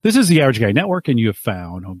This is the Average Guy Network, and you have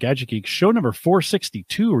found Home Gadget Geek show number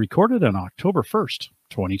 462, recorded on October 1st,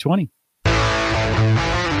 2020.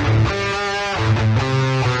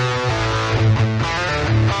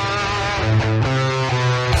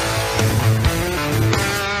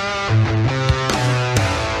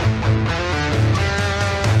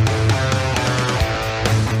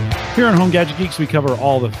 Here on Home Gadget Geeks, we cover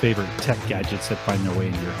all the favorite tech gadgets that find their way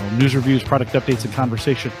into your home. News, reviews, product updates, and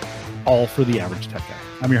conversation, all for the average tech guy.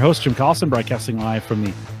 I'm your host, Jim Collison, broadcasting live from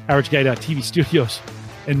the AverageGuy.tv studios.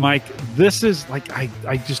 And Mike, this is like, I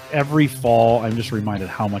just, every fall, I'm just reminded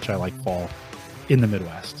how much I like fall in the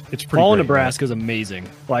Midwest. It's pretty Fall in great, Nebraska right? is amazing.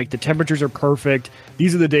 Like, the temperatures are perfect.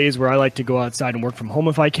 These are the days where I like to go outside and work from home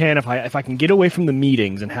if I can. If I can get away from the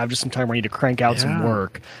meetings and have just some time where I need to crank out some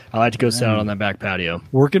work, I like to go sit out on that back patio.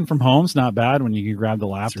 Working from home's not bad when you can grab the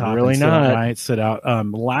laptop really and sit out.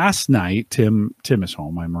 Last night, Tim is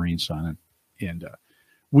home, my Marine son, and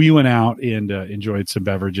we went out and enjoyed some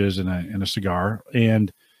beverages and a cigar.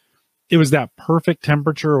 And it was that perfect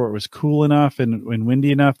temperature where it was cool enough and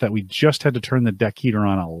windy enough that we just had to turn the deck heater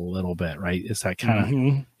on a little bit, right? It's that kind of,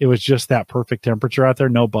 It was just that perfect temperature out there.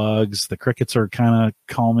 No bugs. The crickets are kind of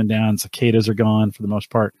calming down. Cicadas are gone for the most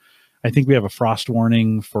part. I think we have a frost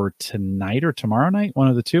warning for tonight or tomorrow night, one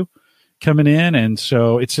of the two coming in. And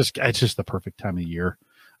so it's just the perfect time of year.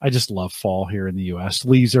 I just love fall here in the U.S.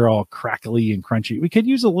 Leaves are all crackly and crunchy. We could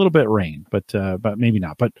use a little bit of rain, but maybe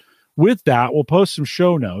not. But with that, we'll post some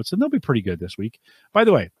show notes, and they'll be pretty good this week. By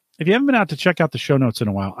the way, if you haven't been out to check out the show notes in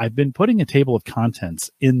a while, I've been putting a table of contents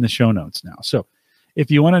in the show notes now. So if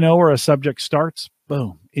you want to know where a subject starts,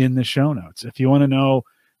 boom, in the show notes. If you want to know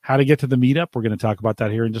how to get to the meetup, we're going to talk about that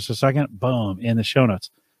here in just a second, boom, in the show notes.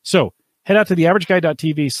 So head out to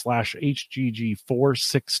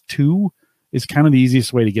theaverageguy.tv/HGG462 is kind of the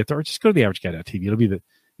easiest way to get there. Or just go to theaverageguy.tv. It'll be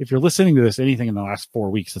if you're listening to this, anything in the last 4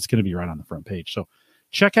 weeks, it's going to be right on the front page. So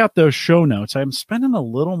check out those show notes. I'm spending a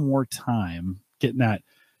little more time getting that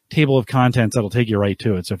table of contents that'll take you right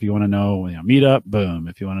to it. So if you want to know, meetup, boom.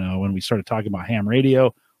 If you want to know when we started talking about ham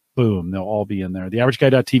radio, boom, they'll all be in there.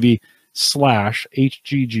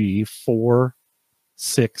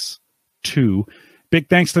 theaverageguy.tv/HGG462. Big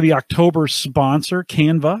thanks to the October sponsor,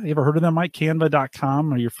 Canva. You ever heard of them, Mike?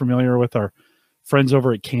 Canva.com. Are you familiar with our friends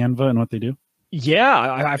over at Canva and what they do? Yeah,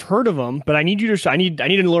 I've heard of them, but I need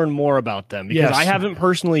to learn more about them because I haven't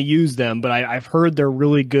personally used them, but I've heard they're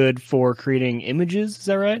really good for creating images. Is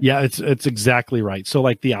that right? Yeah, it's exactly right. So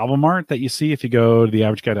like the album art that you see, if you go to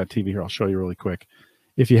theaverageguy.tv, here, I'll show you really quick.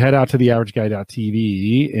 If you head out to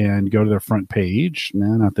theaverageguy.tv and go to their front page,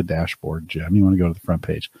 not the dashboard, Jim, you want to go to the front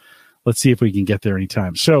page. Let's see if we can get there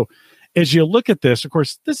anytime. So as you look at this, of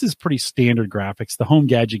course, this is pretty standard graphics. The Home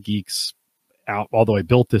Gadget Geeks out, although I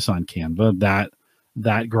built this on Canva,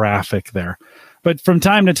 that graphic there. But from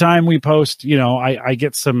time to time we post, I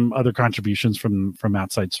get some other contributions from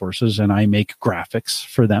outside sources and I make graphics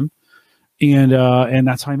for them. And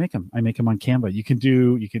that's how I make them. I make them on Canva. You can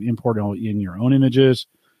import in your own images.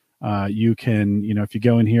 You can, if you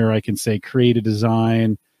go in here, I can say, create a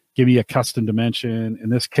design, give me a custom dimension. In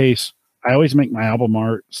this case, I always make my album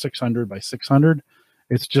art 600 by 600.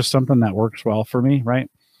 It's just something that works well for me,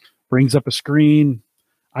 right? Brings up a screen.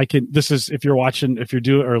 If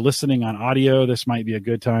you're listening on audio, this might be a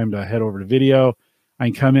good time to head over to video. I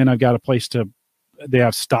can come in. I've got a place they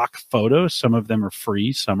have stock photos. Some of them are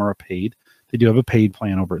free. Some are paid. They do have a paid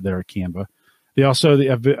plan over there at Canva. They also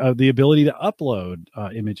have the ability to upload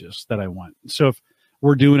images that I want. So if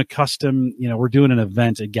we're doing a custom, we're doing an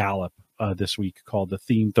event at Gallup this week called the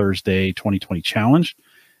Theme Thursday 2020 Challenge.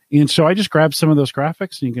 And so I just grabbed some of those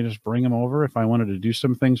graphics and you can just bring them over. If I wanted to do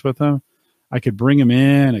some things with them, I could bring them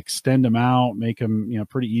in, extend them out, make them,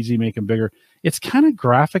 pretty easy, make them bigger. It's kind of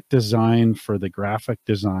graphic design for the graphic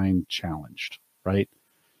design challenged, right?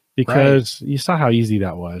 Because you saw how easy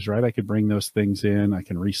that was, right? I could bring those things in. I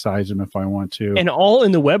can resize them if I want to. And all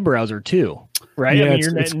in the web browser too, right? Yeah,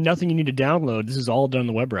 it's nothing you need to download. This is all done in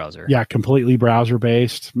the web browser. Yeah, completely browser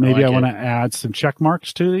based. Maybe I want to add some check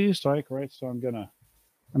marks to these, right? So I'm gonna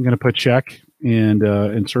put check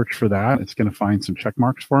and search for that. It's gonna find some check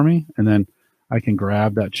marks for me, and then I can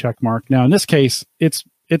grab that check mark. Now in this case, it's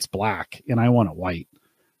black, and I want it white,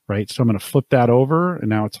 right? So I'm gonna flip that over, and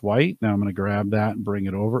now it's white. Now I'm gonna grab that and bring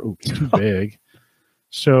it over. Oops, too big.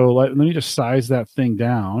 So let me just size that thing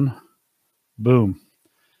down. Boom.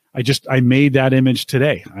 I made that image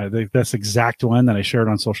today. I think that's the exact one that I shared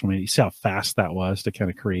on social media. You see how fast that was to kind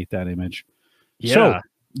of create that image. Yeah. So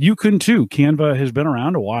you can too. Canva has been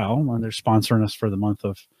around a while, and they're sponsoring us for the month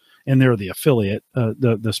of and they're the affiliate,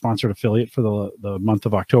 the sponsored affiliate for the month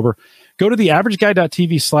of October. Go to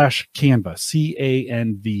theaverageguy.tv/Canva,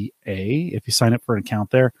 Canva. If you sign up for an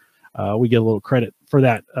account there, we get a little credit for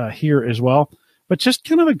that here as well. But just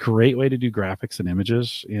kind of a great way to do graphics and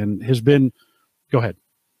images, and has been. Go ahead.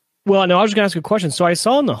 Well, no, I was just gonna ask a question. So I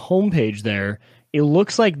saw on the homepage there, it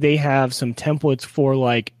looks like they have some templates for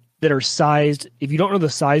like that are sized. If you don't know the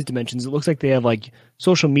size dimensions, it looks like they have like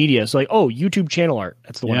social media. So like, oh, YouTube channel art.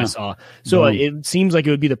 That's the one I saw. So it seems like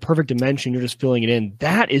it would be the perfect dimension. You're just filling it in.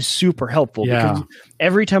 That is super helpful because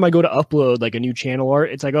every time I go to upload like a new channel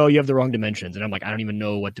art, it's like, oh, you have the wrong dimensions. And I'm like, I don't even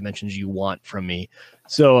know what dimensions you want from me.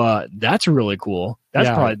 So that's really cool. That's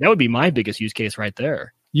probably, that would be my biggest use case right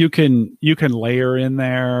there. You can layer in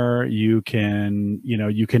there. You can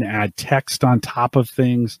add text on top of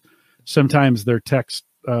things. Sometimes their text,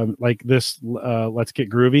 like this, let's get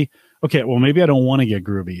groovy. Okay, well, maybe I don't want to get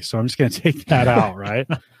groovy, so I'm just going to take that out, right?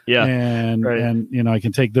 And I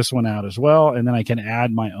can take this one out as well, and then I can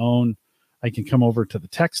add my own. I can come over to the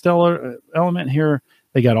text element here.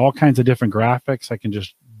 They got all kinds of different graphics. I can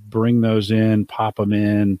just bring those in, pop them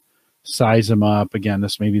in, size them up. Again,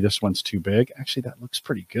 maybe this one's too big. Actually, that looks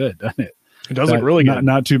pretty good, doesn't it? It does look really good.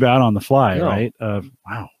 Not too bad on the fly, right?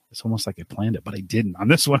 Wow. It's almost like I planned it, but I didn't. On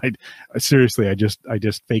this one, I seriously, I just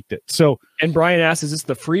faked it. So, and Brian asks, is this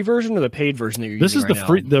the free version or the paid version that you're using? This is right the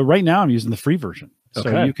free. Right now, I'm using the free version.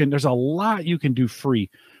 So there's a lot you can do free.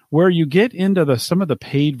 Where you get into some of the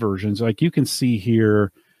paid versions, like you can see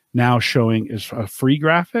here now showing is a free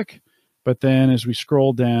graphic, but then as we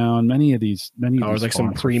scroll down, many of these like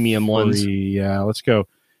some premium ones. Yeah, let's go.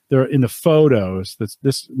 They're in the photos.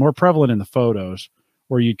 This more prevalent in the photos.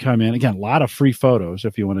 Where you come in, again, a lot of free photos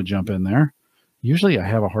if you want to jump in there. Usually I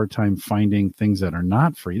have a hard time finding things that are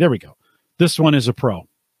not free. There we go. This one is a pro.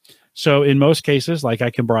 So in most cases, like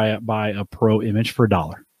I can buy a pro image for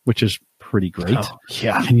 $1, which is pretty great.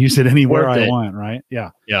 I can use it anywhere I want, right? Yeah.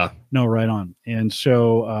 No, right on. And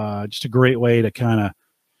so just a great way to kind of,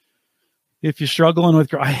 if you're struggling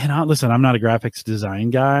with, listen, I'm not a graphics design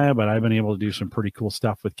guy, but I've been able to do some pretty cool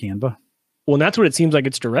stuff with Canva. Well, and that's what it seems like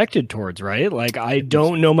it's directed towards, right? Like I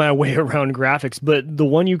don't know my way around graphics, but the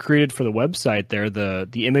one you created for the website there,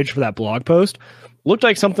 the image for that blog post looked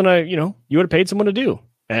like something you would have paid someone to do.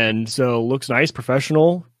 And so looks nice,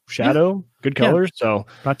 professional, shadow, good colors. So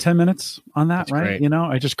about 10 minutes on that, right? Great.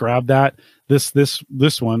 I just grabbed that. This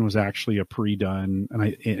one was actually a pre-done and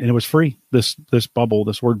it was free. This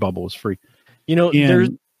word bubble was free. Go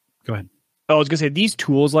ahead. I was gonna say these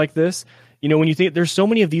tools like this, when you think there's so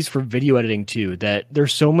many of these for video editing too, that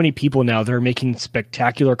there's so many people now that are making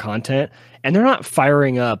spectacular content and they're not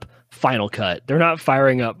firing up Final Cut. They're not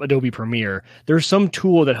firing up Adobe Premiere. There's some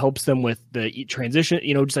tool that helps them with the transition,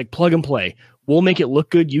 just like plug and play. We'll make it look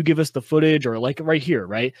good. You give us the footage or like right here,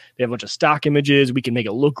 right? They have a bunch of stock images. We can make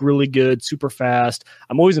it look really good, super fast.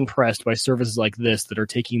 I'm always impressed by services like this that are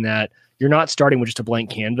taking that. You're not starting with just a blank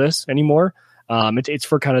canvas anymore. It's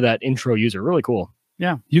for kind of that intro user. Really cool.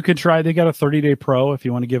 Yeah, you could try. They got a 30-day pro if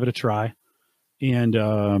you want to give it a try, but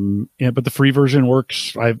the free version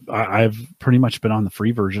works. I've pretty much been on the free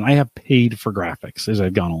version. I have paid for graphics as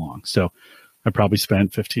I've gone along, so I probably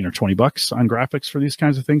spent $15 or $20 on graphics for these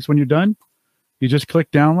kinds of things. When you're done, you just click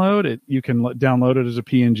download it. You can download it as a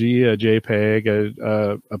PNG, a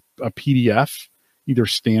JPEG, a PDF, either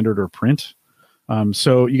standard or print.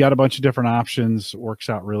 So you got a bunch of different options. It works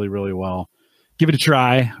out really, really well. Give it a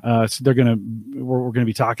try. So we're going to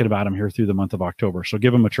be talking about them here through the month of October. So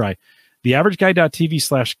give them a try.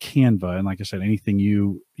 theaverageguy.tv/Canva. And like I said, anything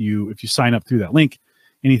if you sign up through that link,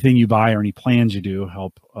 anything you buy or any plans you do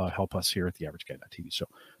help us here at theaverageguy.tv. So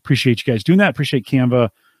appreciate you guys doing that. Appreciate Canva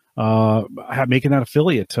making that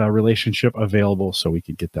affiliate relationship available so we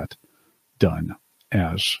could get that done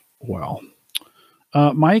as well.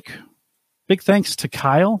 Mike, big thanks to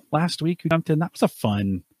Kyle last week who jumped in. That was a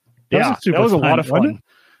fun. That was a lot of fun.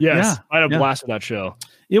 Yes, I had a blast with that show.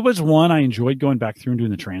 It was one I enjoyed going back through and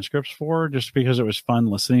doing the transcripts for, just because it was fun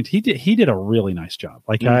listening. He did a really nice job.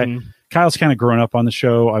 Like Kyle's kind of grown up on the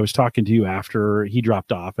show. I was talking to you after he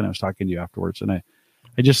dropped off, and I was talking to you afterwards, and I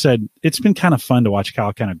just said it's been kind of fun to watch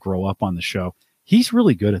Kyle kind of grow up on the show. He's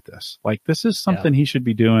really good at this. Like this is something he should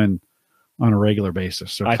be doing on a regular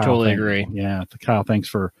basis. So I totally agree. Yeah, Kyle, thanks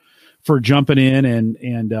for jumping in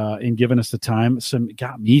and giving us the time.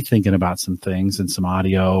 Got me thinking about some things and some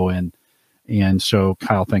audio and so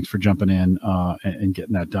Kyle, thanks for jumping in and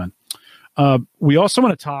getting that done. We also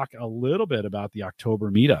want to talk a little bit about the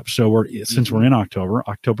October meetup. So since we're in October,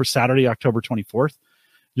 Saturday, October 24th,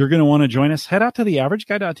 you're going to want to join us. Head out to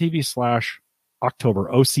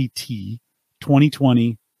theaverageguy.tv/October OCT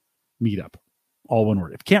 2020 meetup. all one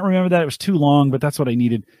word. If you can't remember that, it was too long, but that's what I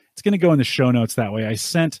needed. It's going to go in the show notes that way. I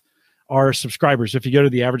sent our subscribers, if you go to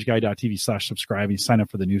theaverageguy.tv/subscribe and you sign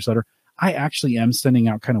up for the newsletter, I actually am sending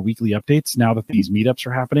out kind of weekly updates now that these meetups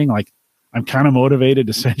are happening. Like, I'm kind of motivated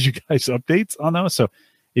to send you guys updates on those. So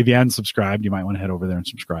if you hadn't subscribed, you might want to head over there and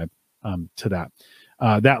subscribe to that.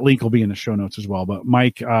 That link will be in the show notes as well. But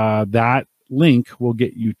Mike, that link will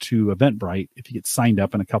get you to Eventbrite if you get signed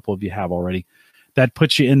up, and a couple of you have already. That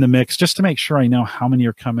puts you in the mix just to make sure I know how many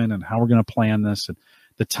are coming and how we're going to plan this. And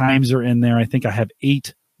the times are in there. I think I have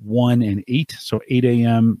 8, 1, and 8. So 8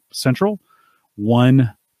 a.m. Central,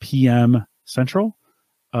 1 p.m. Central,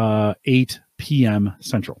 8 p.m.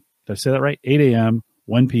 Central. Did I say that right? 8 a.m.,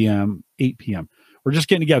 1 p.m., 8 p.m. We're just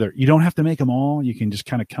getting together. You don't have to make them all. You can just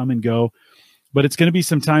kind of come and go. But it's going to be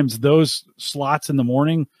sometimes those slots in the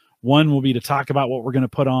morning. 1 will be to talk about what we're going to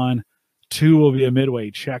put on. 2 will be a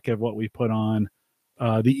midway check of what we put on.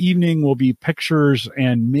 The evening will be pictures,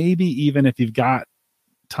 and maybe even if you've got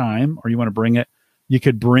time or you want to bring it, you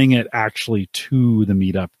could bring it actually to the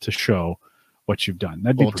meetup to show what you've done.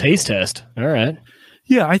 That'd be a taste cool. Test. All right.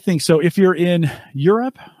 Yeah, I think so. If you're in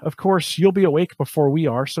Europe, of course, you'll be awake before we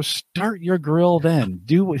are. So start your grill then.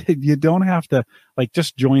 You don't have to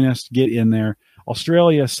just join us, get in there.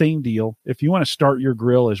 Australia, same deal. If you want to start your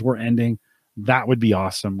grill as we're ending, that would be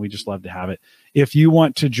awesome. We just love to have it. If you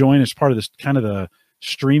want to join as part of this kind of the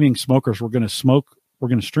streaming smokers, we're going to stream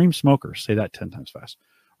smokers. Say that 10 times fast.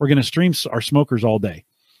 We're going to stream our smokers all day.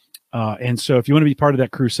 And so if you want to be part of that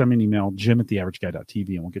crew, send me an email,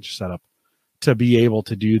 jim@theaverageguy.tv, and we'll get you set up to be able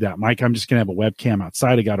to do that. Mike, I'm just going to have a webcam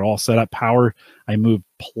outside. I got it all set up. Power. I moved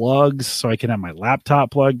plugs so I can have my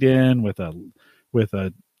laptop plugged in with a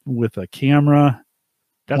camera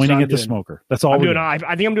pointing at the smoker. That's all I'm doing. I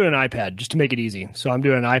think I'm doing an iPad just to make it easy. So I'm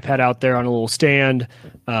doing an iPad out there on a little stand,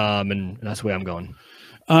 and that's the way I'm going.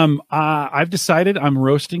 I've decided I'm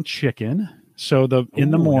roasting chicken. So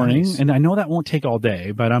in the morning, nice. And I know that won't take all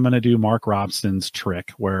day, but I'm going to do Mark Robson's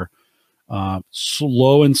trick where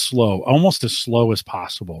slow, almost as slow as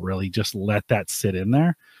possible, really just let that sit in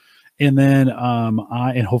there. And then,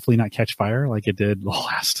 and hopefully not catch fire like it did the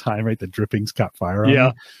last time, right? The drippings caught fire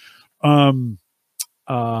on me.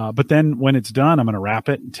 But then when it's done, I'm going to wrap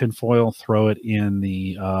it in tin foil, throw it in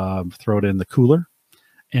the cooler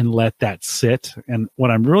and let that sit. And what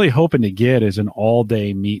I'm really hoping to get is an all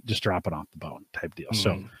day meat, just drop it off the bone type deal.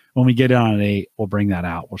 So when we get it on at 8, we'll bring that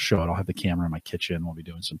out. We'll show it. I'll have the camera in my kitchen. We'll be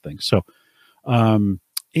doing some things. So, and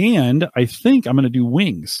I think I'm going to do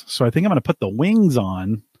wings. So I think I'm going to put the wings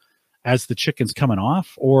on as the chicken's coming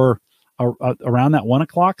off, or around that 1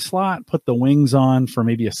 o'clock slot, put the wings on for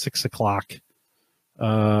maybe a 6 o'clock,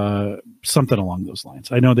 something along those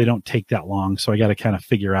lines. I know they don't take that long, so I got to kind of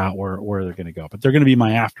figure out where they're going to go, but they're going to be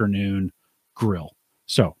my afternoon grill.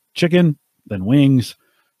 So chicken, then wings.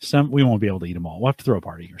 We won't be able to eat them all. We'll have to throw a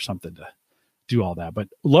party or something to do all that, but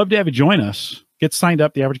love to have you join us. Get signed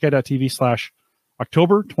up,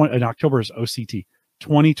 theaverageguy.tv/October. And October is OCT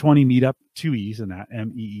 2020 meetup, 2 E's in that,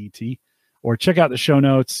 MEET. Or check out the show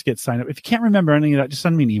notes, get signed up. If you can't remember any of that, just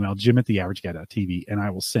send me an email, jim@theaverageguy.tv, and I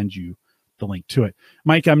will send you the link to it.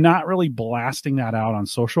 Mike, I'm not really blasting that out on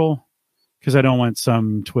social because I don't want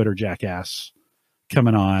some Twitter jackass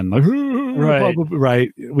coming on like, right.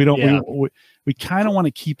 We don't. Yeah. We kind of want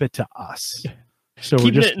to keep it to us. So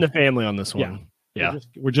keeping it in the family on this one. Yeah.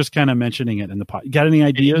 We're just kind of mentioning it in the pod. Got any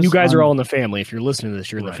ideas? You guys are all in the family. If you're listening to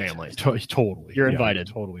this, you're in the family. Totally. You're invited.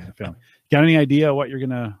 Totally in the family. Got any idea what you're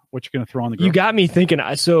gonna throw on the grill? You got me thinking.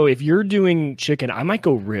 So if you're doing chicken, I might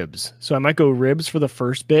go ribs. So I might go ribs for the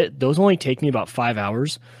first bit. Those only take me about 5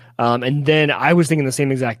 hours. And then I was thinking the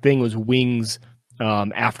same exact thing was wings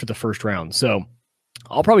after the first round. So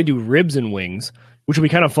I'll probably do ribs and wings, which will be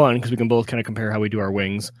kind of fun because we can both kind of compare how we do our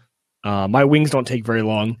wings. My wings don't take very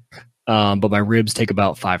long, but my ribs take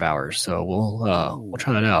about 5 hours. So we'll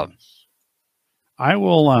try that out. I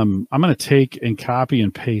will. I'm going to take and copy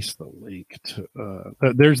and paste the link to.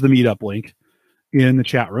 There's the meetup link in the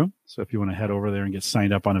chat room. So if you want to head over there and get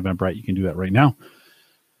signed up on Eventbrite, you can do that right now.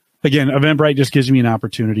 Again, Eventbrite just gives me an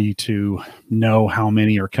opportunity to know how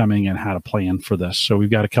many are coming and how to plan for this. So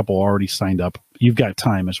we've got a couple already signed up. You've got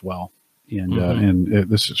time as well, and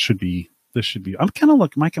this should be. I'm kind of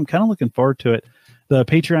looking forward to it. The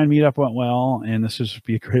Patreon meetup went well, and this is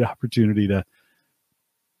be a great opportunity to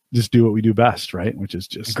just do what we do best, right? Which is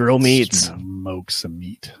just grill meats, smoke some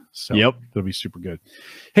meat. So yep, it'll be super good.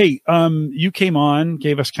 Hey, you came on,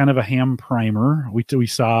 gave us kind of a ham primer. We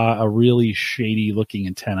saw a really shady looking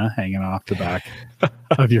antenna hanging off the back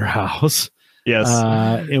of your house. Yes,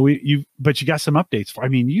 and but you got some updates for. I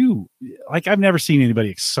mean, I've never seen anybody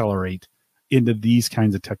accelerate into these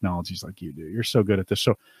kinds of technologies like you do. You're so good at this.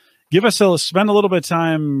 So spend a little bit of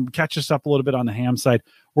time, catch us up a little bit on the ham side.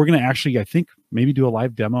 We're going to actually, I think, maybe do a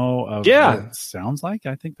live demo of what it sounds like.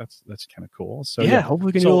 I think that's kind of cool. So hopefully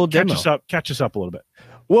we can do a little demo. Catch us up a little bit.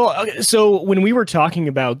 Well, okay, so when we were talking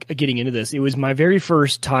about getting into this, it was my very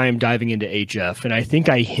first time diving into HF, and I think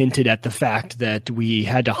I hinted at the fact that we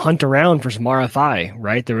had to hunt around for some RFI,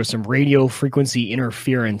 right? There was some radio frequency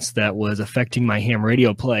interference that was affecting my ham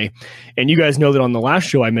radio play. And you guys know that on the last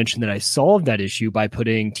show, I mentioned that I solved that issue by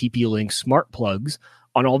putting TP-Link smart plugs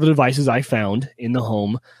on all the devices I found in the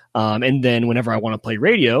home. And then whenever I want to play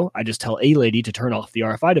radio, I just tell A-Lady to turn off the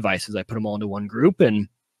RFI devices. I put them all into one group, and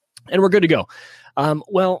we're good to go.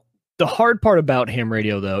 Well, the hard part about ham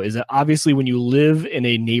radio, though, is that obviously when you live in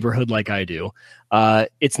a neighborhood like I do,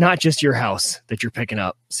 it's not just your house that you're picking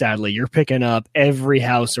up. Sadly, you're picking up every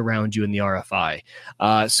house around you in the RFI.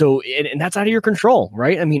 And that's out of your control,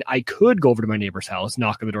 right? I mean, I could go over to my neighbor's house,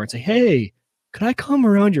 knock on the door and say, hey, could I come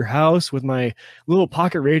around your house with my little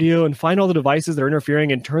pocket radio and find all the devices that are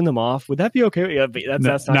interfering and turn them off? Would that be okay? Yeah,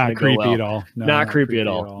 that's not creepy at all. No, not creepy at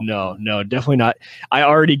all. No, definitely not. I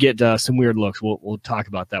already get some weird looks. We'll talk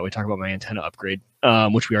about that. We talk about my antenna upgrade,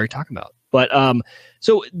 which we already talked about. But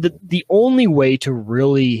so the only way to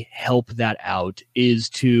really help that out is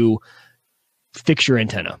to fix your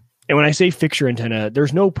antenna. And when I say fix your antenna,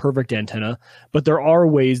 there's no perfect antenna, but there are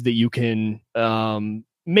ways that you can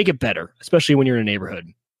make it better, especially when you're in a neighborhood.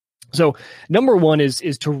 So number one is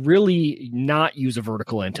to really not use a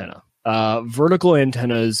vertical antenna. Vertical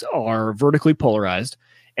antennas are vertically polarized,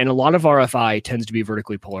 and a lot of RFI tends to be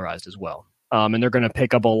vertically polarized as well. And they're going to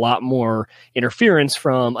pick up a lot more interference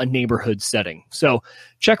from a neighborhood setting. So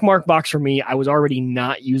check mark box for me. I was already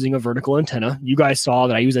not using a vertical antenna. You guys saw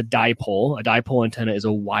that I use a dipole. A dipole antenna is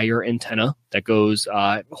a wire antenna that goes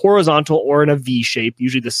horizontal or in a V shape.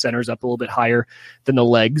 Usually the center's up a little bit higher than the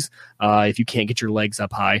legs if you can't get your legs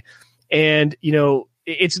up high. And,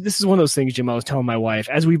 this is one of those things, Jim, I was telling my wife,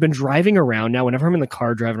 as we've been driving around now, whenever I'm in the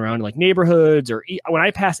car driving around like neighborhoods or when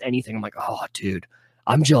I pass anything, I'm like, oh, dude,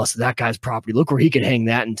 I'm jealous of that guy's property. Look where he could hang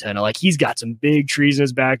that antenna. Like, he's got some big trees in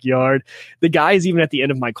his backyard. The guys, even at the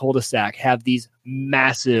end of my cul-de-sac, have these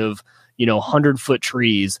massive, 100-foot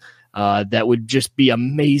trees that would just be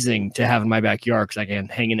amazing to have in my backyard because I can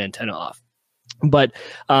hang an antenna off. But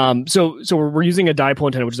so we're using a dipole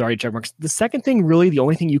antenna, which is already check marks. The second thing, really, the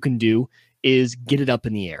only thing you can do is get it up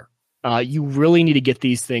in the air. You really need to get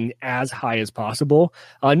these things as high as possible.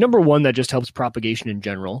 Number one, that just helps propagation in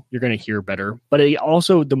general. You're going to hear better, but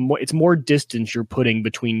it's more distance you're putting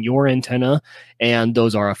between your antenna and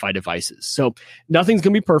those RFI devices. So nothing's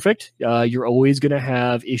going to be perfect. You're always going to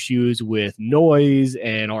have issues with noise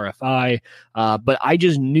and RFI, but I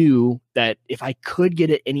just knew that if I could get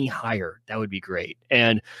it any higher, that would be great.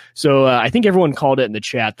 And so I think everyone called it in the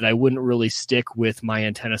chat that I wouldn't really stick with my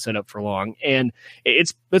antenna setup for long. And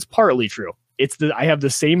it's partly true. I have the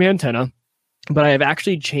same antenna, but I have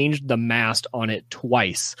actually changed the mast on it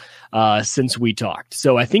twice since we talked.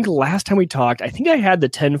 So I think last time we talked, I think I had the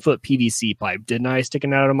 10-foot PVC pipe, didn't I,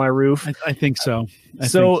 sticking out of my roof? I think so.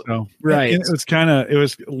 Right.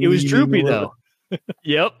 It was droopy though.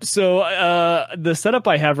 Yep. So the setup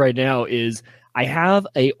I have right now is I have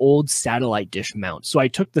a old satellite dish mount. So I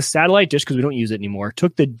took the satellite dish because we don't use it anymore,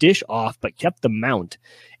 took the dish off, but kept the mount.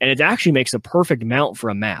 And it actually makes a perfect mount for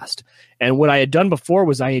a mast. And what I had done before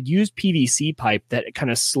was I had used PVC pipe that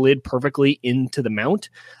kind of slid perfectly into the mount.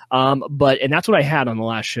 And that's what I had on the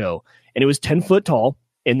last show. And it was 10 foot tall.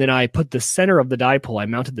 And then I put the center of the dipole, I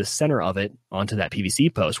mounted the center of it onto that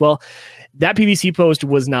PVC post. Well, that PVC post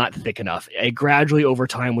was not thick enough. It gradually over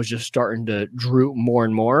time was just starting to droop more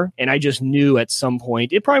and more. And I just knew at some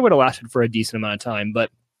point, it probably would have lasted for a decent amount of time,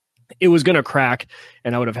 but it was going to crack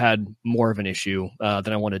and I would have had more of an issue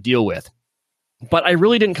than I want to deal with. But I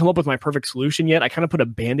really didn't come up with my perfect solution yet. I kind of put a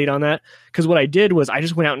Band-Aid on that because what I did was I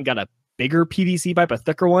just went out and got a bigger PVC pipe, a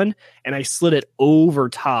thicker one, and I slid it over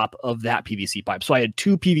top of that PVC pipe. So I had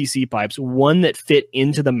two PVC pipes, one that fit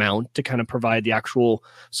into the mount to kind of provide the actual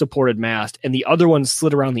supported mast, and the other one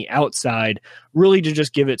slid around the outside, really to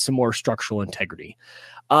just give it some more structural integrity.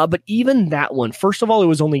 But even that one, first of all, it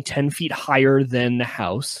was only 10 feet higher than the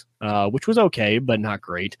house, which was okay, but not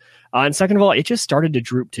great. And second of all, it just started to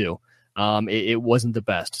droop too. It wasn't the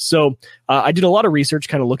best. So I did a lot of research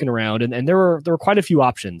kind of looking around and there were quite a few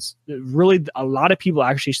options. Really, a lot of people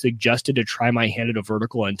actually suggested to try my hand at a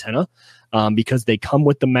vertical antenna because they come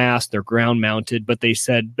with the mast, they're ground mounted, but they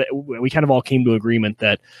said we kind of all came to agreement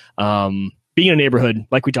that being in a neighborhood,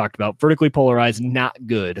 like we talked about, vertically polarized, not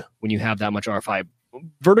good when you have that much RFI.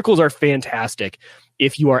 Verticals are fantastic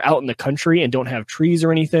if you are out in the country and don't have trees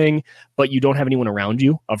or anything, but you don't have anyone around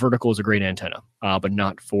you, a vertical is a great antenna, but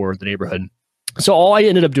not for the neighborhood. So all I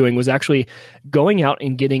ended up doing was actually going out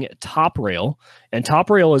and getting Top Rail. And Top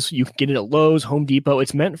Rail is, you can get it at Lowe's, Home Depot.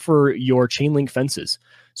 It's meant for your chain link fences.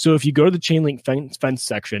 So if you go to the chain link fence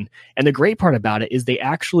section, and the great part about it is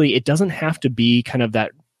it doesn't have to be kind of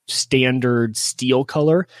that standard steel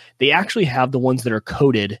color. They actually have the ones that are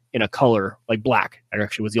coated in a color like black. That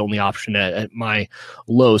actually was the only option at my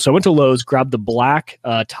Lowe's. So I went to Lowe's, grabbed the black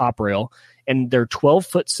Top Rail, and they're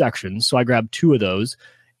 12-foot sections. So I grabbed 2 of those.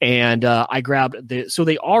 And I grabbed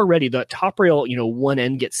the Top Rail, one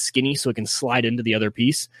end gets skinny so it can slide into the other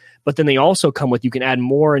piece. But then they also come with, you can add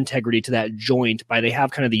more integrity to that joint they have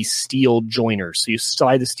kind of these steel joiners. So you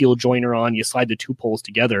slide the steel joiner on, you slide the 2 poles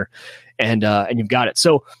together, and you've got it.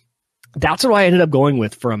 So that's what I ended up going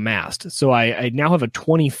with for a mast. So I now have a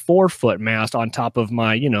 24-foot mast on top of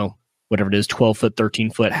my, whatever it is, 12-foot,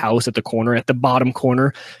 13-foot house at the bottom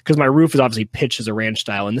corner, because my roof is obviously pitched as a ranch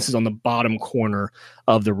style, and this is on the bottom corner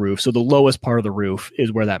of the roof. So the lowest part of the roof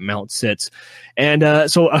is where that mount sits.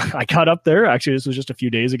 And so I got up there. Actually, this was just a few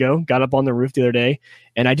days ago. Got up on the roof the other day,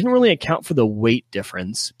 and I didn't really account for the weight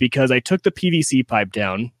difference because I took the PVC pipe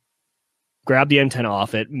down, grabbed the antenna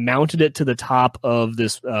off it, mounted it to the top of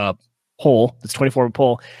this pole, this 24-foot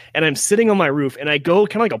pole, and I'm sitting on my roof, and I go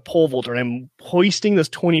kind of like a pole vaulter, and I'm hoisting this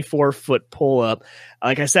 24-foot pole up.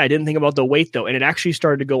 Like I said, I didn't think about the weight though, and it actually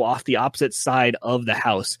started to go off the opposite side of the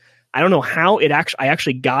house. I don't know how I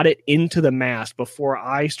actually got it into the mast before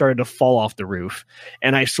I started to fall off the roof,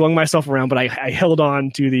 and I swung myself around, but I held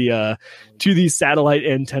on to the satellite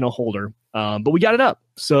antenna holder. But we got it up.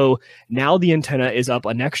 So now the antenna is up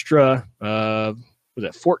an extra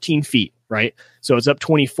 14 feet, right? So it's up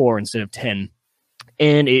 24 instead of 10,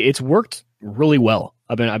 and it's worked really well.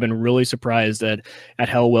 I've been really surprised at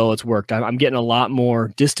how well it's worked. I'm getting a lot more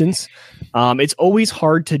distance. It's always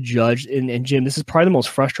hard to judge, and Jim, this is probably the most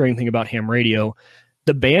frustrating thing about ham radio.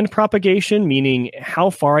 The band propagation, meaning how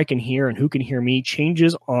far I can hear and who can hear me,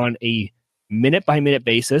 changes on a minute by minute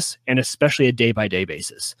basis, and especially a day by day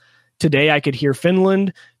basis. Today I could hear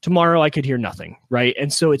Finland, tomorrow I could hear nothing, right?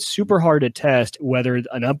 And so it's super hard to test whether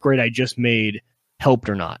an upgrade I just made helped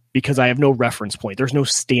or not, because I have no reference point. There's no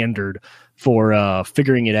standard for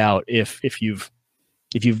figuring it out if you've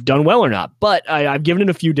done well or not. But I've given it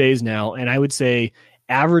a few days now, and I would say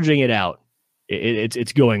averaging it out,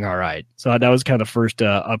 it's going all right. So that was kind of the first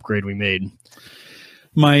upgrade we made.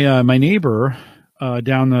 My neighbor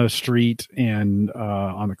down the street and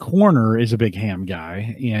on the corner is a big ham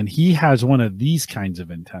guy, and he has one of these kinds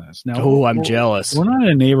of antennas. Now, I'm jealous. We're not in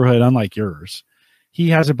a neighborhood unlike yours. He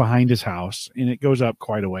has it behind his house, and it goes up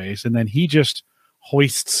quite a ways, and then he just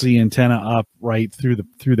hoists the antenna up right through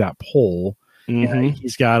that pole. Mm-hmm. And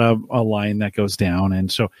he's got a line that goes down, and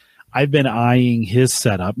so I've been eyeing his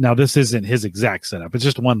setup. Now, this isn't his exact setup. It's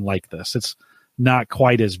just one like this. It's not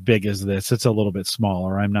quite as big as this. It's a little bit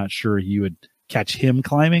smaller. I'm not sure you would catch him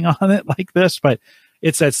climbing on it like this, but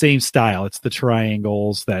it's that same style. It's the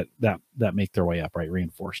triangles that make their way up, right?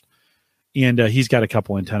 Reinforced. And he's got a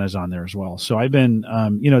couple antennas on there as well. So I've been,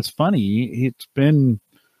 it's funny. It's been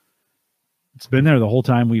there the whole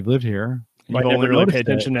time we've lived here. You've only really paid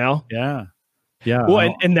attention now? Yeah. Yeah.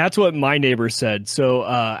 Well, and that's what my neighbor said. So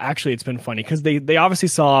actually, it's been funny because they obviously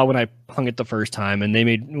saw when I hung it the first time, and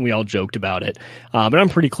we all joked about it. But I'm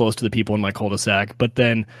pretty close to the people in my cul-de-sac. But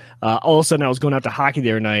then all of a sudden, I was going out to hockey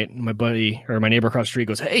the other night, and my neighbor across the street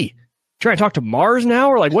goes, "Hey, trying to talk to Mars now?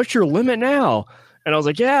 Or like, what's your limit now?" And I was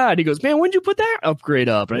like, "Yeah." And he goes, "Man, when did you put that upgrade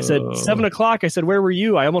up?" And I said, 7 o'clock. I said, "Where were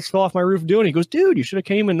you? I almost fell off my roof doing it." He goes, "Dude, you should have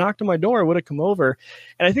came and knocked on my door. I would have come over."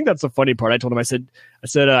 And I think that's the funny part. I told him, I said,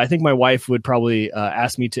 I think my wife would probably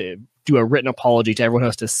ask me to do a written apology to everyone who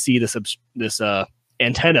has to see this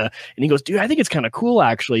antenna. And he goes, "Dude, I think it's kind of cool,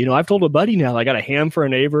 actually. I've told a buddy now, I got a ham for a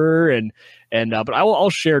neighbor, but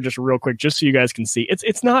I'll share just real quick, just so you guys can see.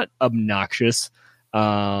 It's not obnoxious.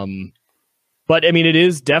 But I mean, it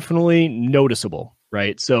is definitely noticeable,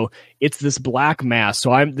 right? So it's this black mass.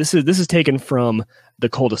 So this is taken from the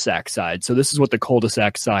cul-de-sac side. So this is what the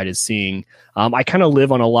cul-de-sac side is seeing. I kind of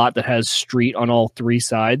live on a lot that has street on all 3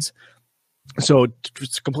 sides. So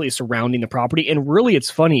it's completely surrounding the property. And really,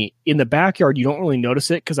 it's funny, in the backyard, you don't really notice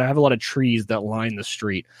it because I have a lot of trees that line the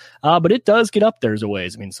street. But it does get up there as a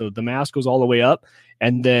ways. I mean, so the mast goes all the way up.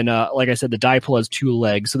 And then, like I said, the dipole has 2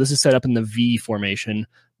 legs. So this is set up in the V formation.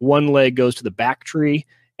 One leg goes to the back tree,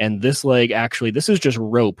 and this leg, actually, this is just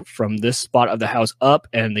rope from this spot of the house up,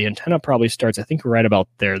 and the antenna probably starts, I think, right about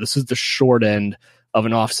there. This is the short end of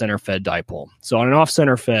an off-center fed dipole. So on an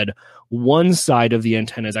off-center fed, one side of the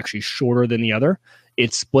antenna is actually shorter than the other.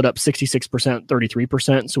 it's split up 66%,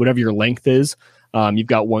 33%. So whatever your length is, you've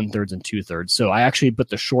got 1/3 and 2/3. So I actually put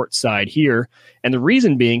the short side here. And the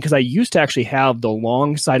reason being, because I used to actually have the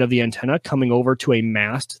long side of the antenna coming over to a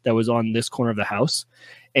mast that was on this corner of the house.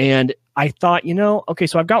 And I thought, okay,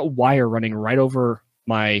 so I've got wire running right over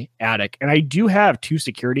my attic. And I do have 2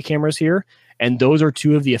 security cameras here. And those are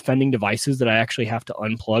 2 of the offending devices that I actually have to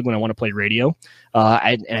unplug when I want to play radio.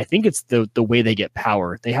 And I think it's the way they get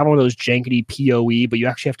power. They have one of those jankety PoE, but you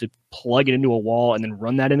actually have to plug it into a wall and then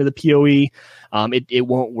run that into the PoE. It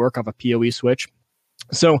won't work off a PoE switch.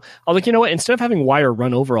 So I was like, you know what? Instead of having wire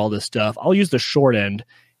run over all this stuff, I'll use the short end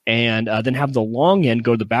and then have the long end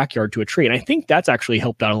go to the backyard to a tree. And I think that's actually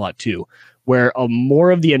helped out a lot too, where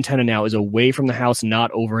more of the antenna now is away from the house,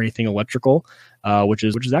 not over anything electrical, which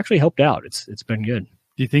has actually helped out. It's been good.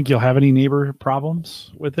 Do you think you'll have any neighbor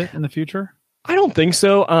problems with it in the future? I don't think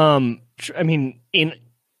so. I mean,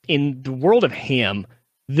 in the world of ham,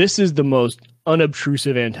 this is the most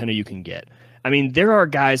unobtrusive antenna you can get. I mean, there are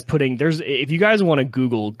guys if you guys want to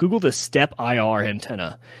Google the Step IR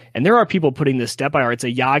antenna, and there are people putting the Step IR. It's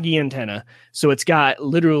a Yagi antenna. So it's got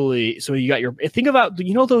literally, so you got think about,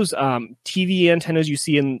 those TV antennas you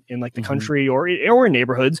see in like the country or in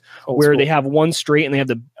neighborhoods where they have one straight and they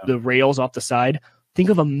have the rails off the side. Think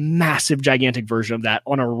of a massive, gigantic version of that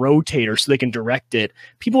on a rotator so they can direct it.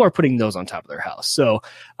 People are putting those on top of their house. So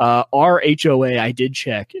our HOA, I did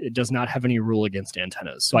check, it does not have any rule against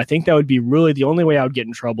antennas. So I think that would be really the only way I would get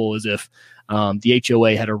in trouble is if the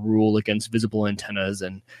HOA had a rule against visible antennas,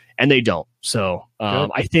 and they don't. So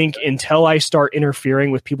I think until I start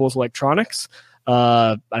interfering with people's electronics,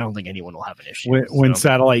 I don't think anyone will have an issue. When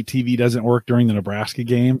satellite TV doesn't work during the Nebraska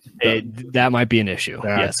game, that might be an issue.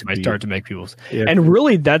 Yes, it might start to make people's. Yeah. And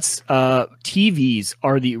really, that's TVs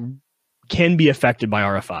can be affected by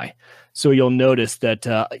RFI. So you'll notice that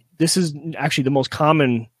this is actually the most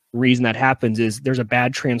common reason that happens is there's a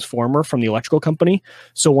bad transformer from the electrical company.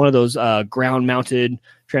 So one of those ground mounted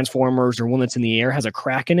transformers or one that's in the air has a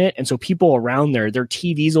crack in it. And so people around their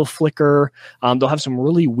TVs will flicker. They'll have some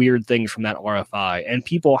really weird things from that RFI. And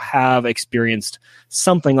people have experienced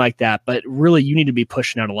something like that. But really, you need to be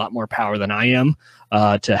pushing out a lot more power than I am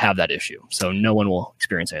to have that issue. So no one will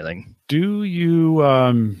experience anything. Do you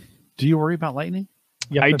worry about lightning?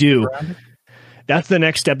 I do. That's the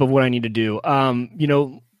next step of what I need to do.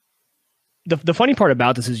 The funny part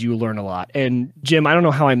about this is you learn a lot. And Jim, I don't know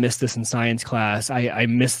how I missed this in science class. I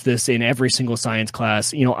missed this in every single science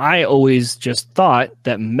class. I always just thought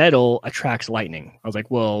that metal attracts lightning. I was like,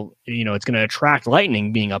 well, it's going to attract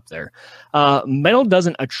lightning being up there. Metal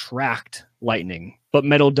doesn't attract lightning, but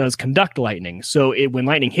metal does conduct lightning. So when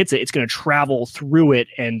lightning hits it, it's going to travel through it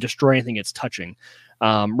and destroy anything it's touching.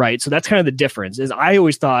 Right. So that's kind of the difference is I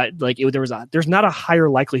always thought like there's not a higher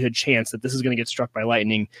likelihood chance that this is going to get struck by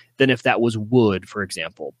lightning than if that was wood, for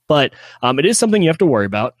example. But it is something you have to worry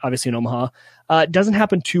about, obviously in Omaha. It doesn't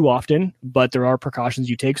happen too often, but there are precautions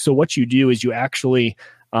you take. So what you do is you actually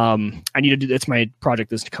it's my project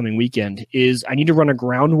this coming weekend is I need to run a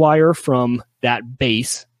ground wire from that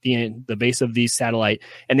base, the base of the satellite.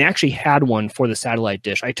 And they actually had one for the satellite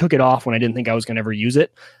dish. I took it off when I didn't think I was going to ever use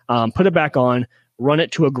it, put it back on, run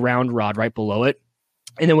it to a ground rod right below it.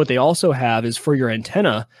 And then what they also have is for your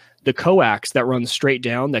antenna, the coax that runs straight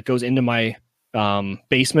down that goes into my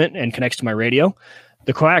basement and connects to my radio.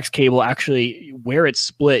 The coax cable actually, where it's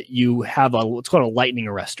split, you have what's called a lightning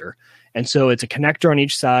arrestor. And so it's a connector on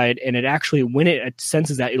each side. And it actually, when it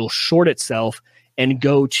senses that, it'll short itself and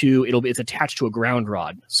it's attached to a ground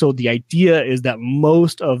rod. So the idea is that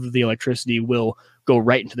most of the electricity will go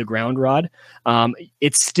right into the ground rod.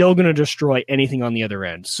 It's still going to destroy anything on the other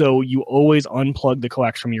end. So you always unplug the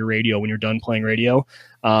coax from your radio when you're done playing radio,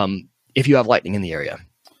 if you have lightning in the area.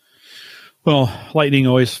 Well, lightning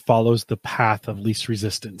always follows the path of least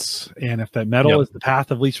resistance. And if that metal is the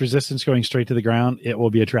path of least resistance going straight to the ground, it will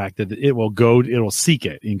be attracted. It'll seek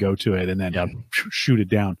it and go to it and then shoot it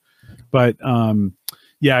down. But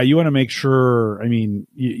you want to make sure. I mean,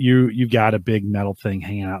 you've got a big metal thing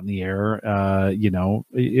hanging out in the air.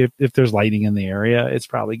 If there's lightning in the area, it's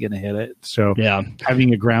probably going to hit it. So having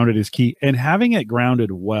it grounded is key, and having it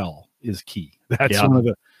grounded well is key. That's one of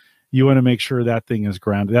the. You want to make sure that thing is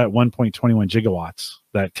grounded. That 1.21 gigawatts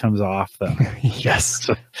that comes off the yes.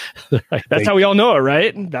 That's how we all know it,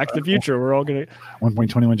 right? Back to the Future. We're all gonna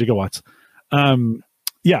 1.21 gigawatts.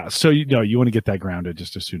 So you want to get that grounded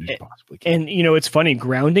just as soon as you possibly can. And it's funny,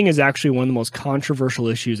 grounding is actually one of the most controversial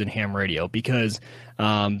issues in ham radio because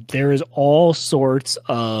there is all sorts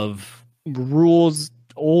of rules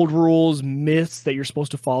old rules, myths that you're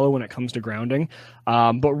supposed to follow when it comes to grounding.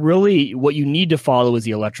 But really what you need to follow is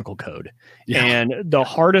the electrical code. Yeah. And the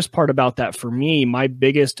hardest part about that for me, my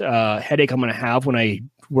biggest headache I'm going to have when I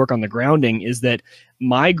work on the grounding is that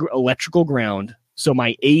my electrical ground, so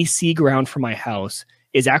my AC ground for my house,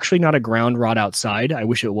 is actually not a ground rod outside. I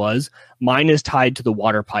wish it was. Mine is tied to the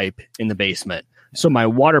water pipe in the basement. So my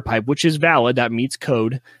water pipe, which is valid, that meets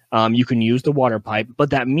code, you can use the water pipe, but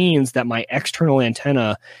that means that my external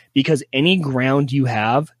antenna, because any ground you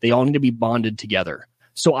have, they all need to be bonded together.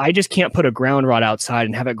 So I just can't put a ground rod outside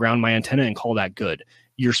and have it ground my antenna and call that good.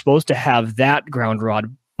 You're supposed to have that ground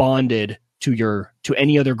rod bonded to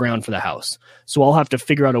any other ground for the house. So I'll have to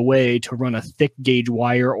figure out a way to run a thick gauge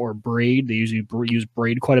wire or braid. They usually use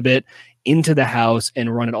braid quite a bit into the house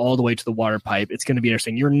and run it all the way to the water pipe. It's going to be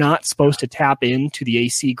interesting. You're not supposed to tap into the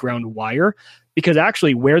AC ground wire because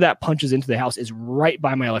actually where that punches into the house is right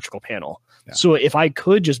by my electrical panel. Yeah. So if I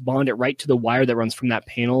could just bond it right to the wire that runs from that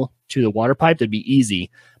panel to the water pipe, that'd be easy.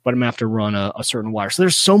 But I'm going to have to run a certain wire. So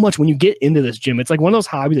there's so much when you get into this, Jim. It's like one of those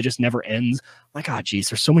hobbies that just never ends. Like, oh, geez,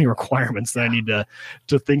 there's so many requirements that I need to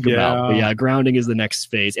think about. But yeah, grounding is the next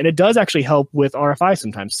phase. And it does actually help with RFI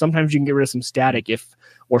sometimes. Sometimes you can get rid of some static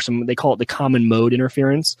they call it the common mode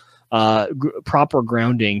interference. Proper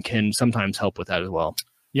grounding can sometimes help with that as well.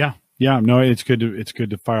 Yeah. Yeah. No, it's good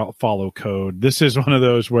to follow code. This is one of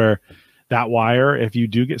those where that wire, if you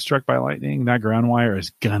do get struck by lightning, that ground wire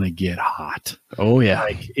is gonna get hot. Oh yeah,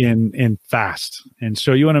 like in fast. And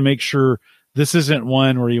so you want to make sure this isn't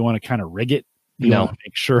one where you want to kind of rig it. You want to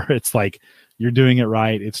make sure it's like you're doing it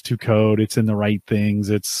right. It's to code. It's in the right things.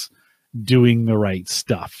 It's doing the right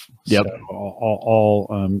stuff. Yep. So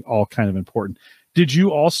all kind of important. Did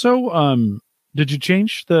you also did you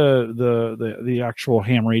change the actual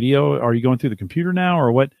ham radio? Are you going through the computer now,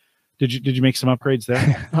 or what? Did you make some upgrades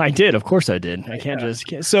there? I did. Of course I did. I can't just.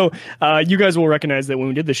 So you guys will recognize that when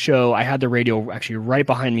we did the show, I had the radio actually right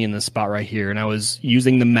behind me in this spot right here, and I was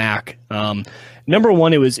using the Mac. Number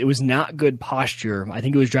one, it was not good posture. I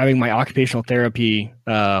think it was driving my occupational therapy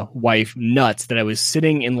wife nuts that I was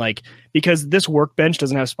sitting in because this workbench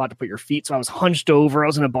doesn't have a spot to put your feet. So I was hunched over. I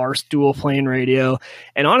was in a bar stool playing radio.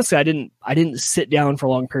 And honestly, I didn't sit down for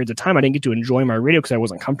long periods of time. I didn't get to enjoy my radio because I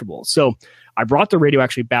wasn't comfortable. So I brought the radio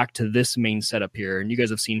actually back to this main setup here. And you guys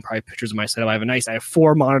have seen probably pictures of my setup. I have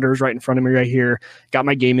 4 monitors right in front of me right here. Got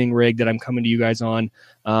my gaming rig that I'm coming to you guys on.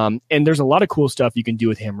 And there's a lot of cool stuff you can do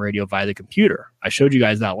with ham radio via the computer. I showed you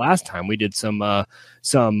guys that last time. We did some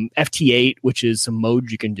FT8, which is some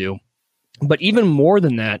modes you can do. But even more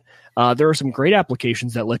than that, there are some great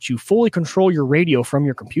applications that let you fully control your radio from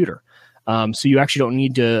your computer. So you actually don't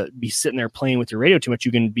need to be sitting there playing with your radio too much.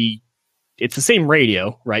 It's the same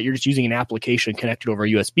radio, right? You're just using an application connected over a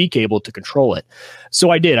USB cable to control it. So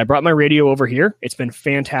I brought my radio over here. It's been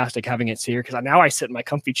fantastic having it here because now I sit in my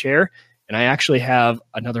comfy chair and I actually have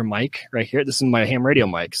another mic right here. This is my ham radio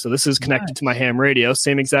mic. So this is connected to my ham radio,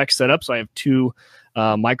 same exact setup. So I have 2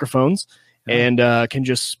 microphones. And can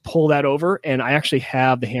just pull that over. And I actually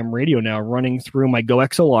have the ham radio now running through my Go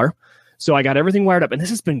XLR. So I got everything wired up. And this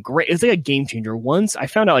has been great. It's like a game changer. Once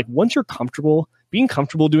you're comfortable, being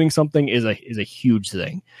comfortable doing something is a huge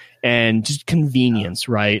thing. And just convenience,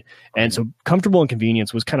 right? And so comfortable and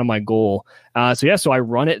convenience was kind of my goal. So I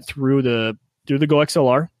run it through the Go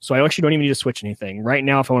XLR. So I actually don't even need to switch anything. Right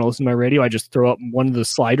now, if I want to listen to my radio, I just throw up one of the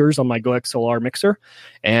sliders on my Go XLR mixer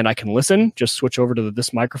and I can listen, just switch over to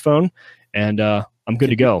this microphone and I'm good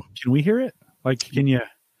to go. Can we hear it? Can you?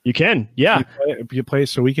 You can, yeah. You play it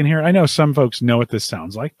so we can hear it? I know some folks know what this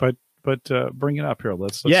sounds like, but bring it up here.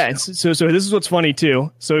 Let's yeah. And so this is what's funny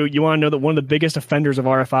too. So you want to know that one of the biggest offenders of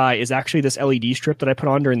RFI is actually this LED strip that I put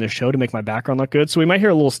on during the show to make my background look good. So we might hear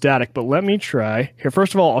a little static, but let me try here.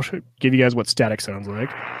 First of all, I'll give you guys what static sounds like.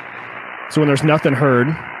 So when there's nothing heard,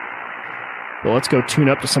 well, let's go tune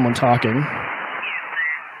up to someone talking. 50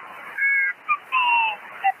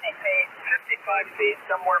 feet, 55 feet,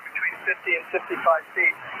 somewhere between 50 and 55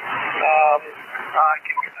 feet.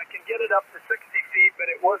 I can get it up to 60 feet, but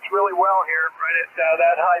it works really well here right at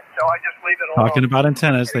that height, so I just leave it alone. Talking about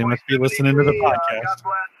antennas, they must be listening to the podcast.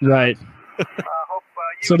 Right.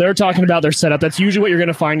 So they're talking about their setup. That's usually what you're going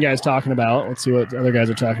to find guys talking about. Let's see what the other guys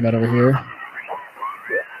are talking about over here.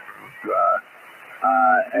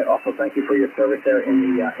 Also, thank you for your service there in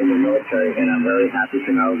the military, and I'm very happy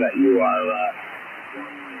to know that you are.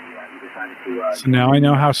 So now I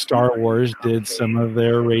know how Star Wars did some of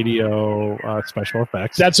their radio special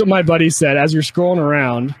effects. That's what my buddy said as you're scrolling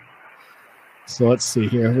around. So let's see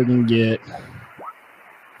here if we can get.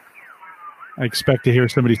 I expect to hear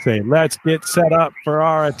somebody say, "Let's get set up for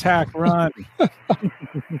our attack run."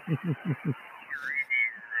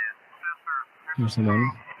 Here's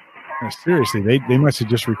someone. Seriously, they must have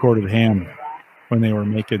just recorded Ham when they were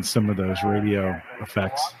making some of those radio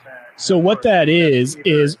effects. So what that is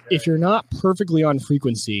if you're not perfectly on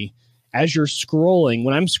frequency, as you're scrolling,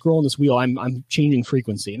 when I'm scrolling this wheel, I'm changing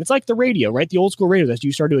frequency. And it's like the radio, right? The old school radio, as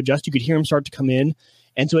you start to adjust, you could hear them start to come in.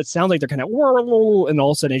 And so it sounds like they're kind of, and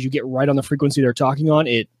all of a sudden, as you get right on the frequency they're talking on,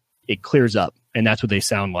 it clears up. And that's what they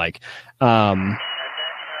sound like.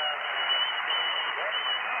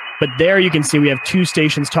 But there you can see we have two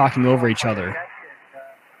stations talking over each other.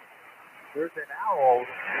 There's an owl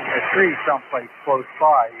in a tree someplace close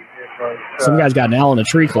by. Some guy's got an owl in a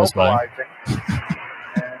tree close by.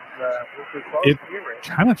 It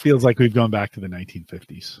kind of feels like we've gone back to the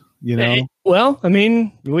 1950s, you know? Well, I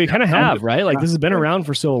mean, we kind of have, right? Like this has been around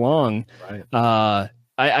for so long. Right.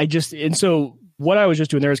 And so what I was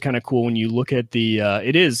just doing there is kind of cool when you look at the,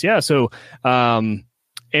 it is, yeah. So,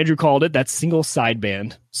 Andrew called it that single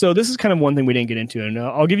sideband. So this is kind of one thing we didn't get into, and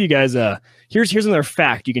I'll give you guys here's another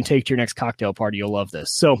fact you can take to your next cocktail party. You'll love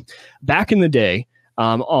this. So back in the day,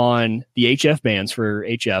 on the HF bands for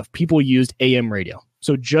HF, people used AM radio.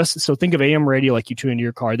 So think of AM radio like you tune into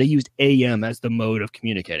your car. They used AM as the mode of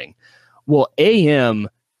communicating. Well, AM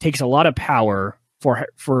takes a lot of power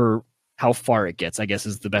for how far it gets, I guess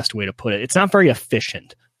is the best way to put it. It's not very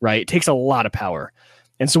efficient, right? It takes a lot of power.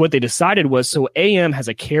 And so what they decided was, so AM has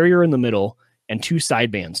a carrier in the middle and two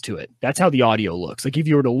sidebands to it. That's how the audio looks. Like if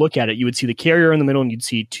you were to look at it, you would see the carrier in the middle and you'd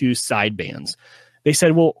see two sidebands. They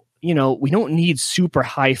said, well, we don't need super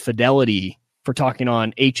high fidelity for talking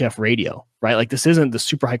on HF radio, right? Like this isn't the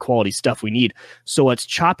super high quality stuff we need. So let's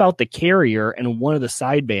chop out the carrier and one of the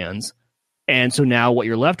sidebands. And so now what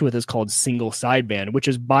you're left with is called single sideband, which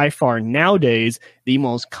is by far nowadays the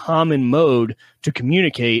most common mode to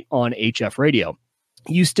communicate on HF radio.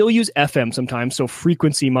 You still use FM sometimes, so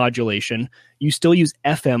frequency modulation. You still use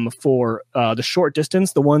FM for the short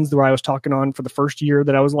distance, the ones where I was talking on for the first year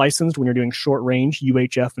that I was licensed when you're doing short range,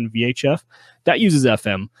 UHF and VHF. That uses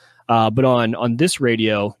FM. But on this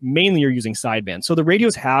radio, mainly you're using sideband. So the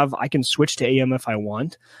radios I can switch to AM if I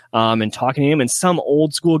want, and talking to AM. And some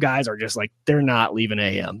old school guys are just like, they're not leaving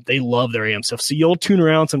AM. They love their AM stuff. So you'll tune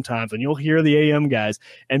around sometimes and you'll hear the AM guys.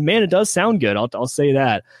 And man, it does sound good. I'll say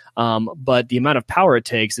that. But the amount of power it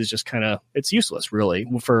takes is just it's useless really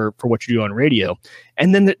for what you do on radio.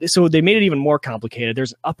 And then, so they made it even more complicated.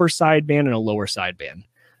 There's an upper sideband and a lower sideband.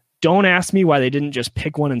 Don't ask me why they didn't just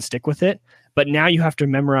pick one and stick with it. But now you have to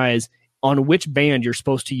memorize on which band you're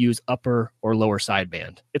supposed to use upper or lower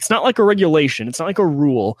sideband. It's not like a regulation. It's not like a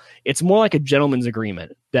rule. It's more like a gentleman's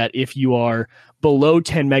agreement that if you are below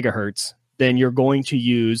 10 megahertz, then you're going to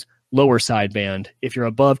use lower sideband. If you're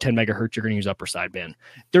above 10 megahertz, you're going to use upper sideband.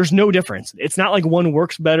 There's no difference. It's not like one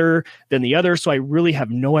works better than the other. So I really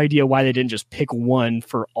have no idea why they didn't just pick one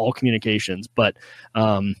for all communications. But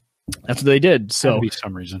that's what they did. So be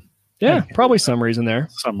some reason. Yeah, probably some reason there.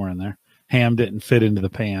 Somewhere in there. Ham didn't fit into the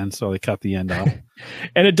pan, so they cut the end off.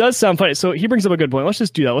 And it does sound funny. So he brings up a good point. Let's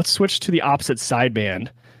just do that. Let's switch to the opposite sideband.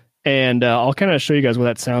 And I'll kind of show you guys what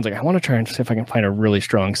that sounds like. I want to try and see if I can find a really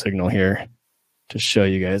strong signal here to show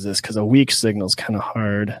you guys this, because a weak signal is kind of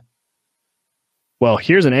hard. Well,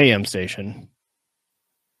 here's an AM station.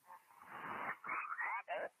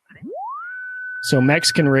 So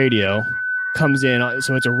Mexican radio comes in.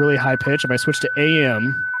 So it's a really high pitch. If I switch to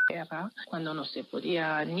AM...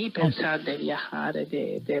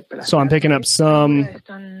 So I'm picking up some,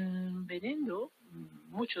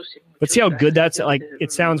 but see how good that's like.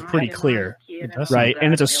 It sounds pretty clear, right?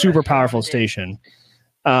 And it's a super powerful station.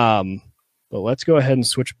 But let's go ahead and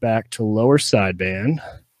switch back to lower sideband.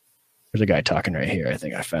 There's a guy talking right here. I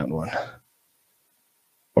think I found one.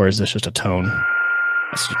 Or is this just a tone?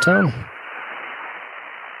 That's a tone.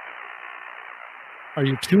 Are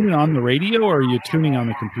you tuning on the radio or are you tuning on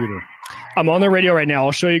the computer? I'm on the radio right now.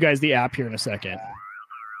 I'll show you guys the app here in a second.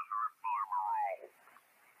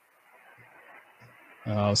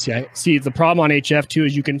 See, the problem on HF too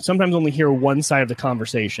is you can sometimes only hear one side of the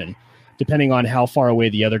conversation, depending on how far away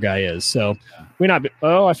the other guy is. So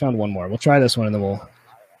I found one more. We'll try this one and then we'll.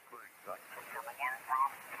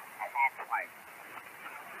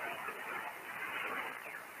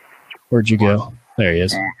 Where'd you go? There he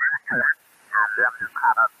is.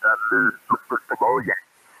 Your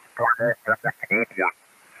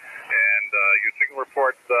signal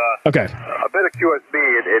reports okay. A bit of QSB.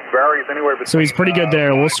 It varies anywhere between. So he's pretty good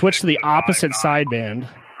there. We'll switch to the opposite sideband.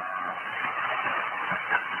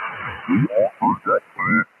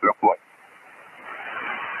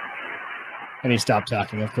 And he stopped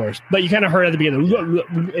talking, of course. But you kind of heard at the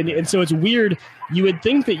beginning. And so it's weird. You would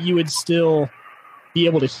think that you would still be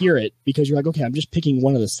able to hear it because you're like, okay, I'm just picking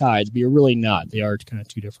one of the sides, but you're really not. They are kind of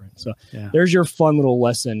two different. So there's your fun little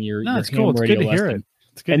lesson. Your it's cool. It's good to hear it.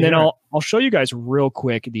 And then I'll show you guys real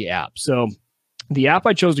quick the app. So the app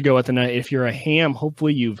I chose to go with, and if you're a ham,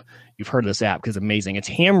 hopefully you've heard of this app because it's amazing. It's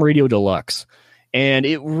Ham Radio Deluxe, and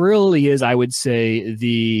it really is, I would say,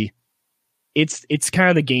 it's kind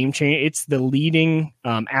of the game changer. It's the leading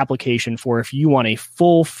application for if you want a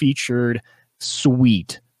full featured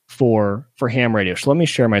suite for ham radio. So let me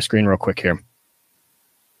share my screen real quick here.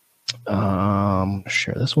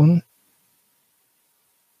 Share this one.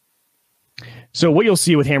 So what you'll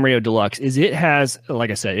see with Ham Radio Deluxe is it has, like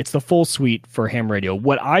I said, it's the full suite for ham radio.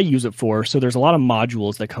 What I use it for, so there's a lot of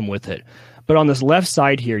modules that come with it. But on this left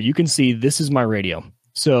side here, you can see this is my radio.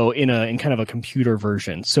 So in kind of a computer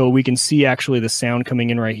version. So we can see actually the sound coming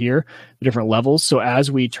in right here, the different levels. So as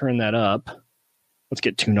we turn that up, let's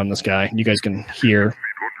get tuned on this guy. You guys can hear.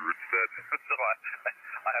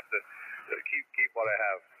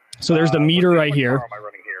 So there's the meter right here,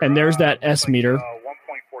 and there's that S meter.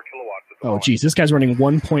 Oh, geez, this guy's running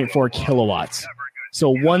 1.4 kilowatts.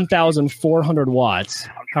 So 1,400 watts.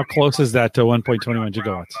 How close is that to 1.21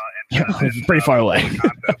 gigawatts? Yeah, it's pretty far away.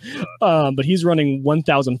 But he's running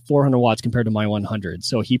 1,400 watts compared to my 100.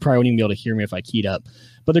 So he probably wouldn't even be able to hear me if I keyed up.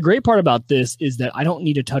 But the great part about this is that I don't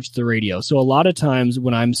need to touch the radio. So a lot of times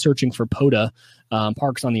when I'm searching for POTA,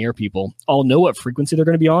 Parks on the Air people, I'll know what frequency they're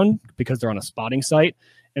going to be on because they're on a spotting site.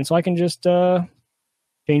 And so I can just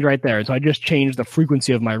change right there. So I just changed the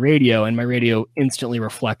frequency of my radio, and my radio instantly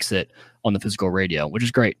reflects it on the physical radio, which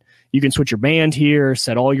is great. You can switch your band here,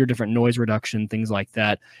 set all your different noise reduction, things like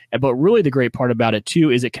that. But really the great part about it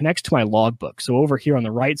too is it connects to my logbook. So over here on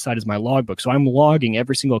the right side is my logbook. So I'm logging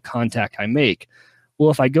every single contact I make.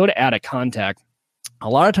 Well, if I go to add a contact, a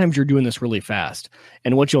lot of times you're doing this really fast.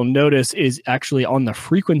 And what you'll notice is actually on the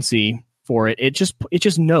frequency for it, it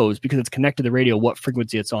just knows because it's connected to the radio what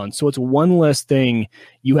frequency it's on. So it's one less thing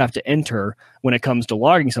you have to enter when it comes to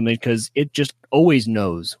logging something because it just always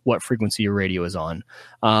knows what frequency your radio is on.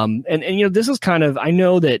 And you know, this is kind of, I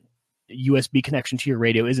know that USB connection to your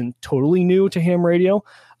radio isn't totally new to ham radio,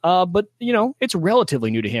 but you know, it's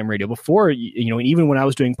relatively new to ham radio. Before, you know, and even when I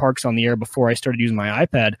was doing Parks on the Air before I started using my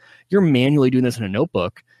iPad, you're manually doing this in a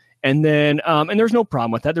notebook. And then, and there's no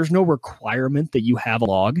problem with that. There's no requirement that you have a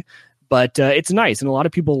log. But it's nice, and a lot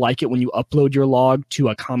of people like it when you upload your log to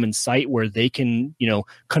a common site where they can, you know,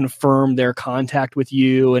 confirm their contact with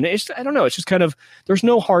you. And it's, I don't know, it's just kind of, there's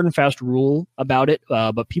no hard and fast rule about it,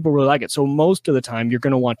 but people really like it. So most of the time, you're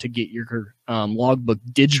going to want to get your logbook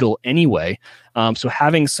digital anyway. So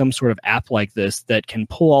having some sort of app like this that can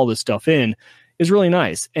pull all this stuff in is really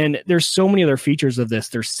nice. And there's so many other features of this.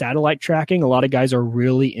 There's satellite tracking. A lot of guys are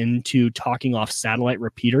really into talking off satellite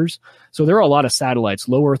repeaters. So there are a lot of satellites,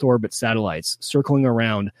 low Earth orbit satellites circling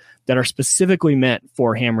around that are specifically meant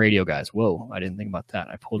for ham radio guys. Whoa, I didn't think about that.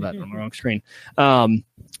 I pulled that on the wrong screen. And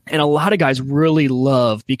a lot of guys really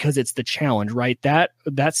love, because it's the challenge, right? That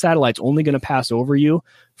satellite's only going to pass over you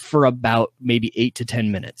for about maybe 8 to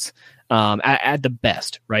 10 minutes. At the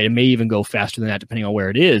best, right? It may even go faster than that depending on where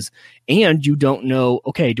it is. And you don't know,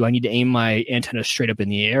 okay, do I need to aim my antenna straight up in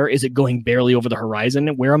the air? Is it going barely over the horizon?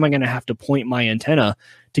 Where am I going to have to point my antenna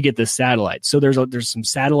to get this satellite? So there's some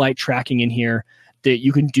satellite tracking in here that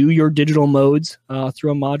you can do your digital modes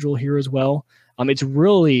through a module here as well. It's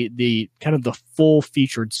really the kind of the full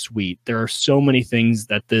featured suite. There are so many things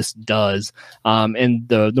that this does. And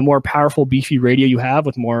the more powerful, beefy radio you have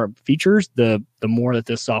with more features, the more that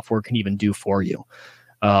this software can even do for you,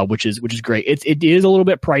 which is great. It is a little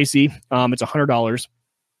bit pricey. It's $100.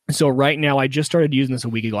 So right now, I just started using this a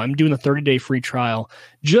week ago. I'm doing a 30-day free trial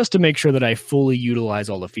just to make sure that I fully utilize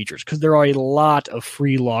all the features, because there are a lot of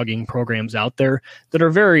free logging programs out there that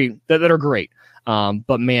are that are great.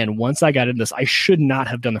 But man, once I got into this, I should not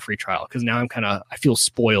have done the free trial, because now I feel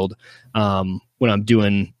spoiled when I'm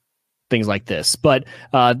doing things like this. But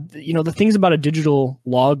you know, the things about a digital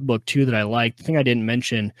logbook too that I like, the thing I didn't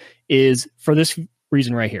mention is for this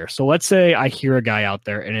reason right here. So let's say I hear a guy out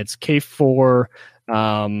there and it's K4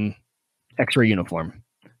 X-ray uniform.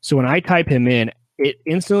 So when I type him in, it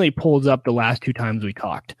instantly pulls up the last 2 times we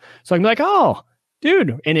talked. So I can be like, oh,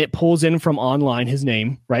 dude, and it pulls in from online his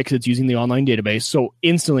name, right? Because it's using the online database. So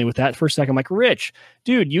instantly with that first second, I'm like, Rich,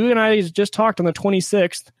 dude, you and I just talked on the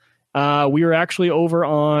 26th. We were actually over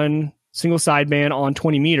on single sideband on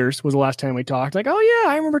 20 meters was the last time we talked. Like, oh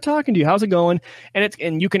yeah, I remember talking to you. How's it going?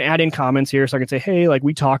 And you can add in comments here. So I can say, hey, like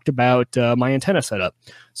we talked about my antenna setup.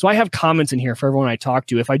 So I have comments in here for everyone I talk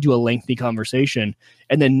to if I do a lengthy conversation.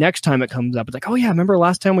 And then next time it comes up, it's like, oh yeah, remember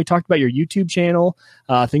last time we talked about your YouTube channel,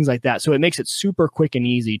 things like that. So it makes it super quick and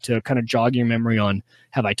easy to kind of jog your memory on,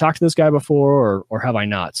 have I talked to this guy before or have I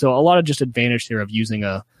not? So a lot of just advantage there of using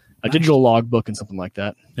a digital logbook and something like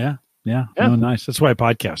that. Yeah. Oh, nice. That's why I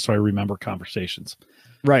podcast, so I remember conversations.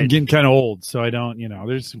 Right. I'm getting kind of old, so I don't,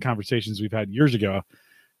 there's some conversations we've had years ago.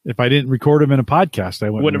 If I didn't record them in a podcast, I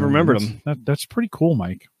wouldn't have remembered them. That's pretty cool,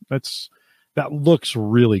 Mike. That looks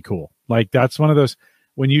really cool. Like that's one of those,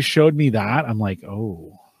 when you showed me that, I'm like,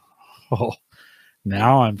 oh,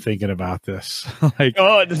 now I'm thinking about this. Like,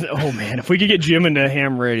 oh man, if we could get Jim into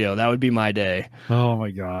ham radio, that would be my day. Oh my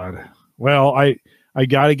God. Well, I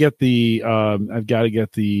got to get the I've got to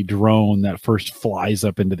get the drone that first flies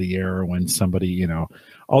up into the air when somebody,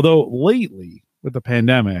 although lately with the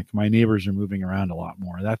pandemic, my neighbors are moving around a lot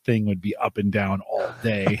more. That thing would be up and down all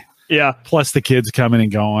day. Yeah. Plus the kids coming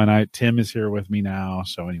and going. Tim is here with me now.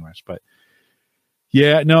 So anyways, but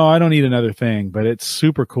yeah, no, I don't need another thing, but it's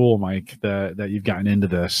super cool, Mike, that you've gotten into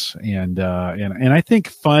this. And I think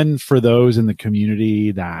fun for those in the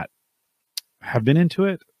community that have been into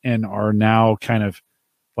it and are now kind of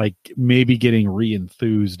like maybe getting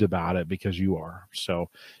re-enthused about it because you are. So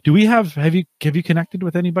have you connected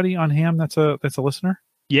with anybody on ham that's a listener?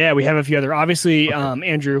 Yeah, we have a few other. Obviously, okay.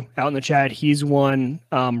 Andrew out in the chat, he's one.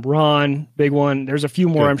 Ron, big one. There's a few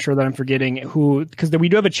more. Good. I'm sure that I'm forgetting because we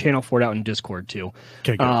do have a channel for it out in Discord too.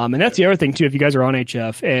 Okay, good. And that's the other thing too. If you guys are on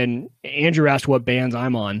HF, and Andrew asked what bands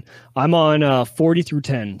I'm on 40 through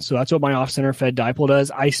 10. So that's what my off-center fed dipole does.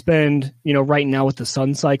 I spend, right now with the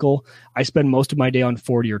sun cycle, I spend most of my day on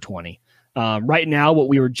 40 or 20. Right now, what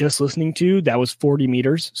we were just listening to, that was 40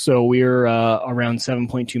 meters. So we're around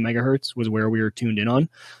 7.2 megahertz was where we were tuned in on.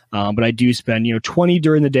 But I do spend, 20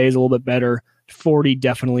 during the day is a little bit better, 40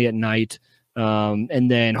 definitely at night. And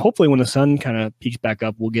then hopefully when the sun kind of peaks back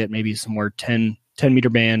up, we'll get maybe some more 10 meter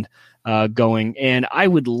band going. And I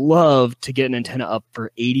would love to get an antenna up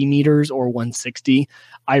for 80 meters or 160.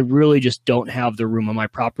 I really just don't have the room on my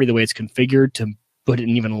property the way it's configured to put an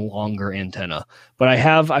even longer antenna. But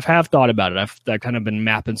I've thought about it. I've kind of been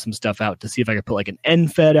mapping some stuff out to see if I could put like an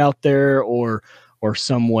end fed out there or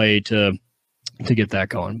some way to get that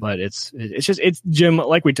going. But it's Jim,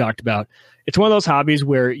 like we talked about, it's one of those hobbies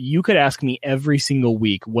where you could ask me every single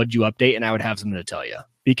week, what'd you update? And I would have something to tell you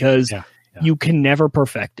because you can never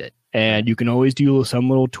perfect it. And you can always do some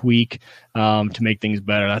little tweak to make things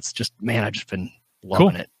better. That's just, man, I've just been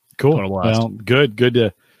loving it. Cool. Well, good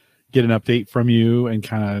to get an update from you and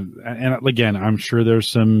and again, I'm sure there's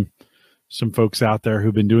some folks out there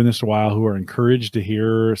who've been doing this a while who are encouraged to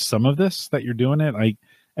hear some of this, that you're doing it. Like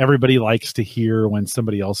everybody likes to hear when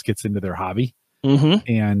somebody else gets into their hobby. Mm-hmm.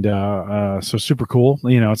 And so super cool.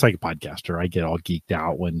 It's like a podcaster. I get all geeked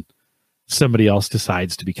out when somebody else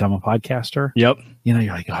decides to become a podcaster. Yep. You're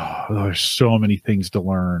like, oh, there's so many things to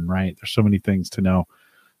learn, right? There's so many things to know.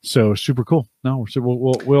 So super cool. No, so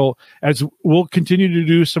we'll continue to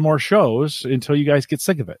do some more shows until you guys get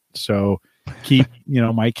sick of it. So keep,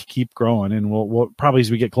 Mike, keep growing, and we'll probably, as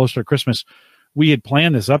we get closer to Christmas, we had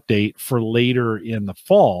planned this update for later in the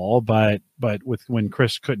fall, but when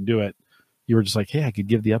Chris couldn't do it, you were just like, hey, I could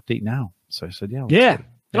give the update now. So I said, yeah.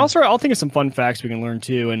 And also, I'll think of some fun facts we can learn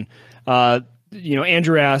too. And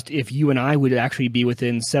Andrew asked if you and I would actually be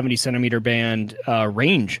within 70 centimeter band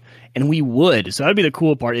range, and we would. So that'd be the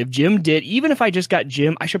cool part. If Jim did, even if I just got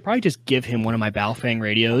Jim, I should probably just give him one of my Baofeng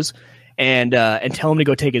radios and tell him to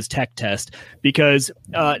go take his tech test, because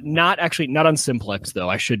not on simplex though.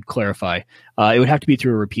 I should clarify. It would have to be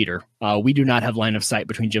through a repeater. We do not have line of sight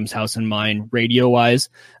between Jim's house and mine radio wise.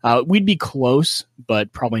 We'd be close,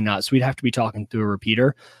 but probably not. So we'd have to be talking through a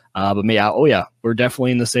repeater. But we're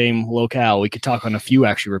definitely in the same locale. We could talk on a few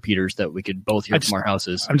actually repeaters that we could both hear from our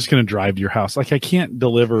houses. I'm just going to drive to your house. Like I can't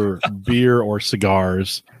deliver beer or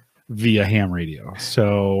cigars via ham radio.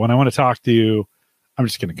 So when I want to talk to you, I'm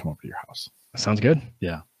just going to come over to your house. Sounds good.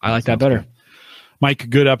 Yeah. I like that better. Good. Mike,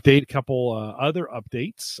 good update. A couple other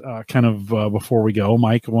updates before we go.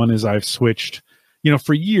 Mike, one is I've switched,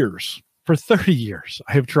 for 30 years,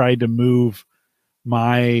 I have tried to move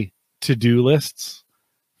my to-do lists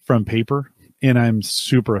from paper, and I'm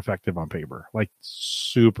super effective on paper, like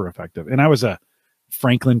super effective. And I was a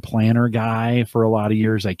Franklin planner guy for a lot of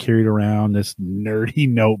years. I carried around this nerdy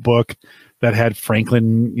notebook that had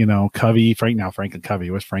Franklin, Covey, Franklin Covey.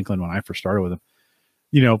 It was Franklin when I first started with him.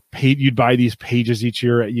 You'd buy these pages each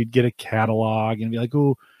year. You'd get a catalog and be like,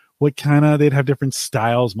 oh, what kind of, they'd have different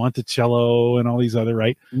styles, Monticello and all these other,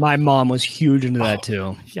 right? My mom was huge into that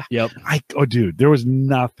too. Yeah. Yep. Dude, there was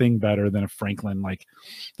nothing better than a Franklin, like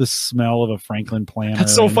the smell of a Franklin planner.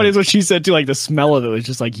 That's so funny is what she said too. Like the smell of it was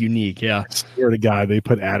just like unique. Yeah. I swear to God, they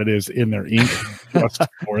put additives in their ink just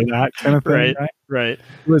for that kind of thing. Right.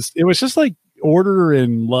 It was just like order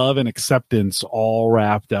and love and acceptance all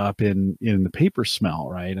wrapped up in the paper smell,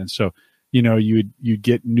 right? And so, you'd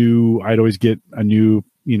get I'd always get a new,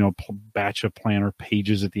 batch of planner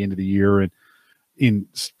pages at the end of the year and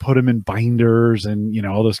put them in binders and,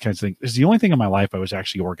 all those kinds of things. It's the only thing in my life I was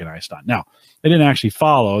actually organized on. Now, I didn't actually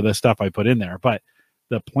follow the stuff I put in there, but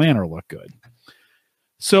the planner looked good.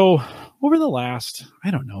 So over the last,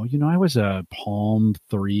 I don't know, I was a Palm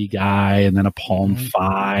 3 guy and then a Palm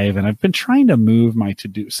 5, and I've been trying to move my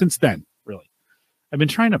to-do since then, really. I've been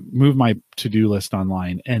trying to move my to-do list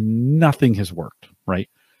online and nothing has worked, right?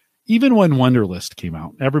 Even when Wunderlist came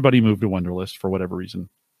out, everybody moved to Wunderlist for whatever reason.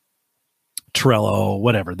 Trello,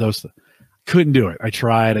 whatever, those couldn't do it. I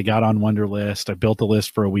tried, I got on Wunderlist, I built a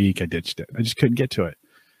list for a week, I ditched it. I just couldn't get to it.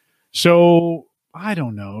 So I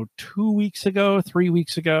don't know, 3 weeks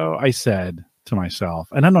ago, I said to myself,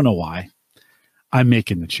 and I don't know why, I'm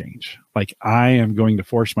making the change. Like I am going to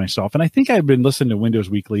force myself. And I think I've been listening to Windows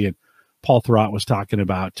Weekly and Paul Thurrott was talking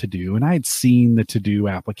about To-Do, and I had seen the To-Do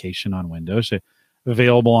application on Windows,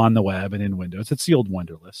 available on the web and in Windows. It's the old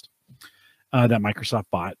Wunderlist that Microsoft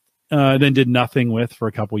bought, then did nothing with for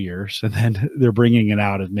a couple years. And then they're bringing it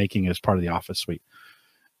out and making it as part of the Office suite.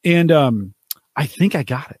 And I think I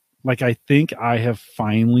got it. Like, I think I have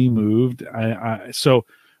finally moved. So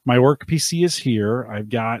my work PC is here. I've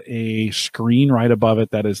got a screen right above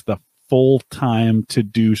it that is the full-time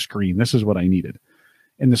To-Do screen. This is what I needed.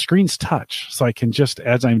 And the screen's touch. So I can just,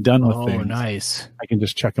 as I'm done with things, nice. I can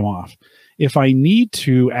just check them off. If I need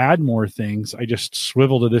to add more things, I just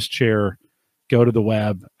swivel to this chair, go to the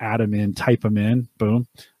web, add them in, type them in, boom.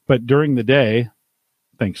 But during the day,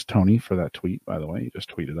 thanks, Tony, for that tweet, by the way. You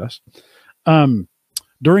just tweeted us.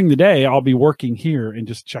 During the day, I'll be working here and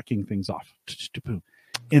just checking things off.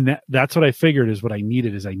 And that's what I figured is what I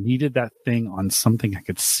needed is I needed that thing on something I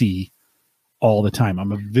could see all the time.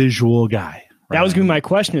 I'm a visual guy. Right? That was going to be my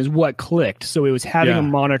question is what clicked. So it was having a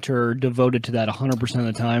monitor devoted to that 100% of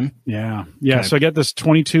the time. Yeah. Okay. So I got this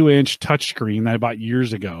 22-inch touchscreen that I bought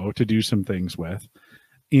years ago to do some things with.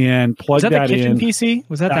 And plugged that in. Was that the kitchen PC?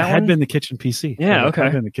 Was that had been the kitchen PC. Yeah, okay.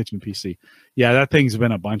 Had been the kitchen PC. Yeah, that thing's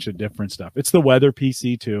been a bunch of different stuff. It's the weather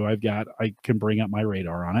PC too. I can bring up my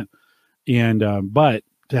radar on it. And but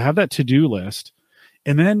to have that to-do list.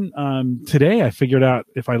 And then today I figured out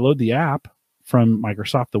if I load the app from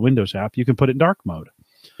Microsoft, the Windows app, you can put it in dark mode.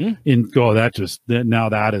 And go, now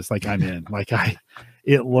that is like I'm in. Like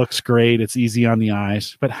it looks great. It's easy on the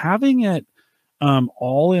eyes. But having it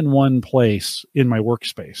all in one place in my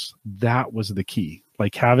workspace, that was the key.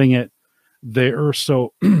 Like having it there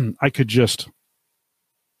so I could just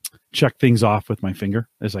check things off with my finger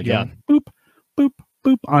as I go. Boop, boop,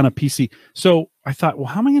 boop on a PC. So I thought, well,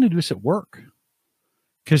 how am I going to do this at work?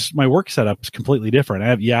 Because my work setup is completely different.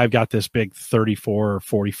 I've got this big 34 or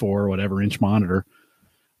 44 or whatever inch monitor,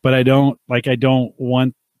 but I don't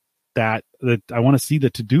want that I want to see the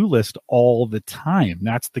to-do list all the time.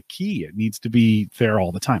 That's the key. It needs to be there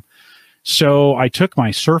all the time. So I took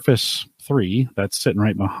my Surface 3 that's sitting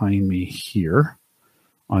right behind me here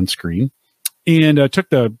on screen and took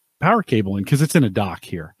the power cable in because it's in a dock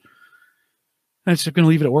here. And I'm just going to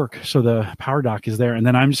leave it at work. So the power dock is there. And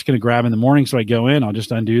then I'm just going to grab in the morning. So I go in, I'll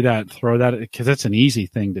just undo that, throw that, because that's an easy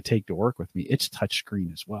thing to take to work with me. It's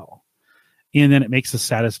touchscreen as well. And then it makes a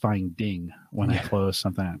satisfying ding when I close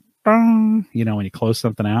something out. When you close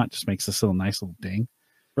something out, it just makes this nice little ding.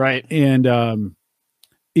 Right. And so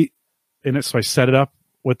I set it up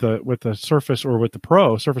with the Surface or with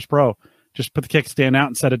the Surface Pro, just put the kickstand out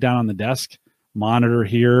and set it down on the desk, monitor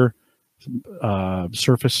here,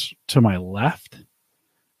 Surface to my left,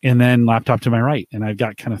 and then laptop to my right. And I've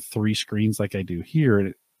got kind of 3 screens like I do here.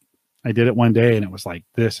 And I did it one day and it was like,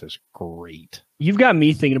 this is great. You've got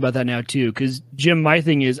me thinking about that now too. Cause Jim, my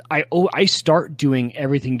thing is I start doing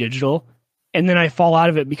everything digital and then I fall out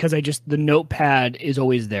of it because the notepad is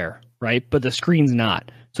always there. Right. But the screen's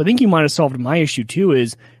not. So I think you might have solved my issue too,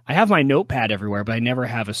 is I have my notepad everywhere, but I never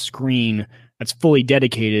have a screen that's fully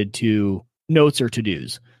dedicated to notes or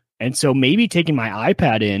to-dos. And so maybe taking my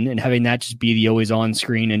iPad in and having that just be the always on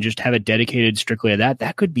screen and just have it dedicated strictly to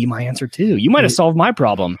that could be my answer too. You might have solved my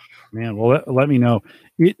problem. Man, well, let me know.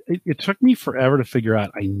 It took me forever to figure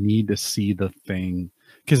out I need to see the thing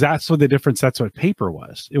because that's what the difference. That's what paper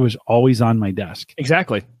was. It was always on my desk.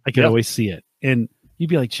 Exactly. I could always see it. And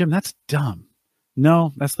you'd be like, Jim, that's dumb.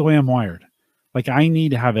 No, that's the way I'm wired. Like I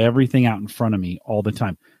need to have everything out in front of me all the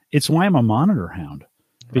time. It's why I'm a monitor hound,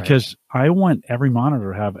 because I want every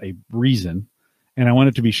monitor to have a reason, and I want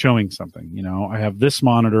it to be showing something. You know, I have this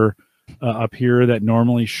monitor up here that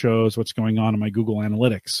normally shows what's going on in my Google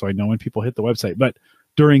Analytics, so I know when people hit the website. But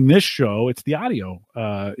during this show, it's the audio.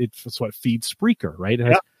 It's what feeds Spreaker, right? It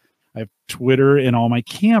has, I have Twitter and all my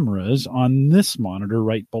cameras on this monitor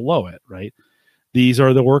right below it, right? These two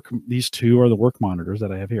are the work monitors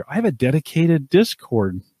that I have here. I have a dedicated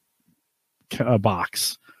Discord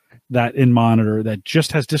box that in monitor that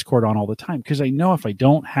just has Discord on all the time, because I know if I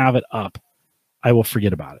don't have it up, I will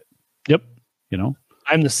forget about it. Yep. You know,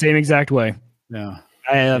 I'm the same exact way. Yeah.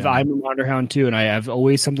 I'm a monitor hound too, and I have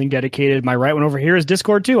always something dedicated. My right one over here is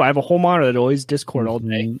Discord too. I have a whole monitor that always Discord all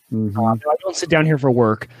day. I don't sit down here for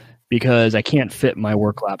work because I can't fit my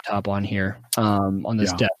work laptop on here on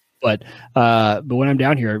this desk. But when I'm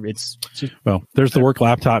down here, it's just, well, there's the work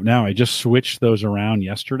laptop now. I just switched those around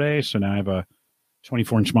yesterday, so now I have a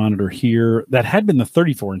 24-inch monitor here that had been the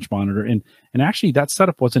 34-inch monitor, and actually that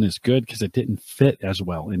setup wasn't as good because it didn't fit as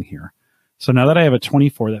well in here. So now that I have a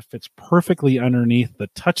 24 that fits perfectly underneath the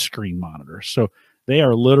touchscreen monitor, so they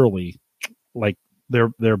are literally like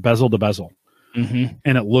they're bezel to bezel, and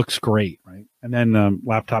it looks great, right? And then the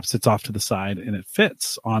laptop sits off to the side and it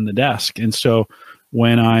fits on the desk, and so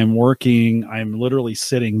when I'm working, I'm literally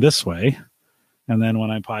sitting this way, and then when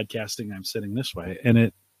I'm podcasting, I'm sitting this way,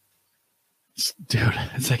 and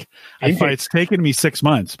it's like it's taken me 6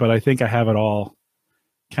 months, but I think I have it all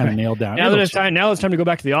kind of nailed down. Now it's time to go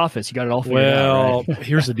back to the office. You got it all figured out. Well,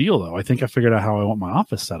 here's the deal, though. I think I figured out how I want my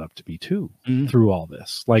office set up to be too through all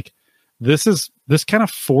this. Like this kind of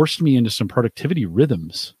forced me into some productivity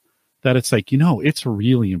rhythms that it's like, it's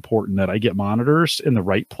really important that I get monitors in the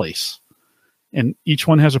right place. And each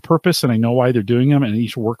one has a purpose, and I know why they're doing them, and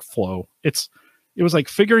each workflow. It was like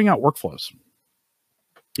figuring out workflows,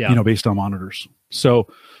 based on monitors. So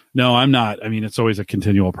no, I'm not. I mean, it's always a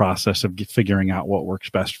continual process of figuring out what works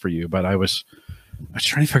best for you. But I was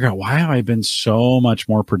trying to figure out why have I been so much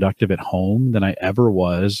more productive at home than I ever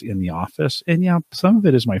was in the office. And some of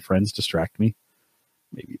it is my friends distract me.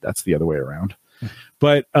 Maybe that's the other way around.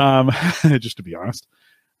 But just to be honest.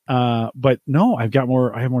 But no, I have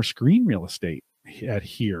more screen real estate at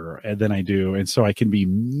here than I do. And so I can be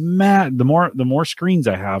mad. The more screens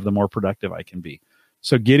I have, the more productive I can be.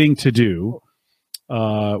 So getting to do,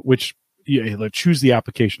 choose the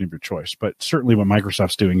application of your choice, but certainly what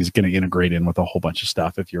Microsoft's doing is going to integrate in with a whole bunch of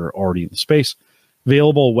stuff. If you're already in the space,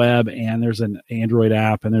 available web, and there's an Android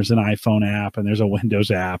app, and there's an iPhone app, and there's a Windows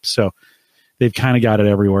app. So they've kind of got it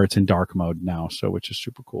everywhere. It's in dark mode now. So, which is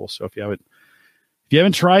super cool. So if you haven't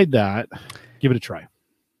tried that, give it a try.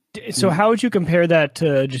 So how would you compare that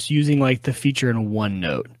to just using like the feature in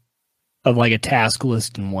OneNote of like a task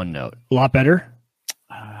list in OneNote? A lot better?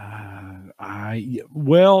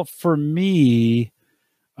 For me,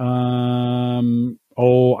 I don't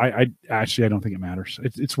think it matters.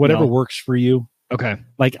 It's whatever works for you. Okay.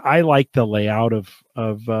 Like I like the layout of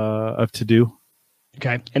To Do.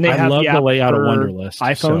 Okay. And I love the layout of Wunderlist.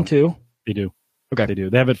 iPhone too? They do. Okay. They do.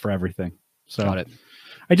 They have it for everything. So got it.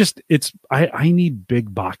 I need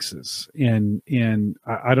big boxes, and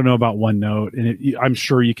I don't know about OneNote, and I'm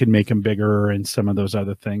sure you can make them bigger and some of those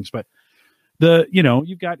other things, but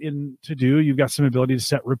you've got in To Do, you've got some ability to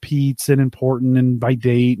set repeats and important and by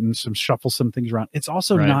date and shuffle some things around. It's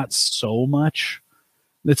also not so much.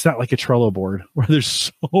 It's not like a Trello board where there's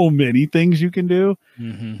so many things you can do.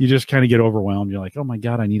 Mm-hmm. You just kind of get overwhelmed. You're like, oh my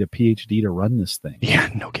God, I need a PhD to run this thing. Yeah,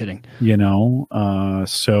 no kidding.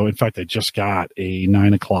 So in fact, I just got a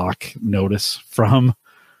 9:00 notice from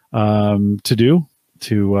To Do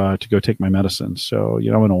to go take my medicine. So,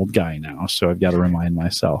 I'm an old guy now, so I've got to remind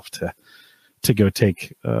myself to go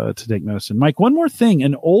take medicine. Mike, one more thing,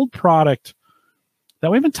 an old product that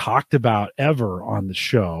we haven't talked about ever on the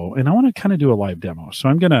show, and I want to kind of do a live demo. So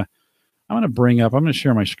I'm going to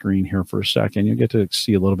share my screen here for a second. You'll get to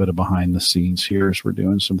see a little bit of behind the scenes here as we're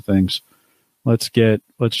doing some things. Let's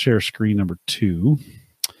share screen number 2.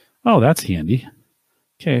 Oh, that's handy.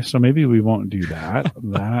 Okay. So maybe we won't do that.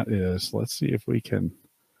 Let's see if we can.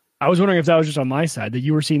 I was wondering if that was just on my side that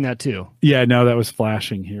you were seeing that too. Yeah, no, that was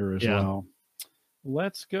flashing here as well.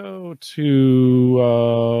 Let's go to,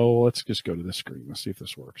 let's just go to this screen. Let's see if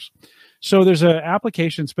this works. So there's an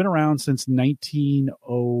application. It's been around since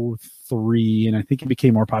 1903, and I think it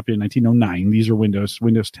became more popular in 1909. These are Windows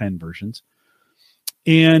 10 versions.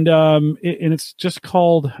 And it's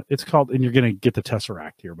called, and you're going to get the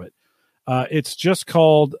Tesseract here, but it's just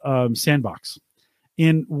called Sandbox.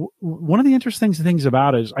 And one of the interesting things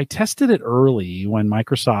about it is I tested it early when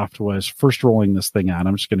Microsoft was first rolling this thing out.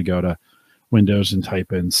 I'm just going to go to Windows and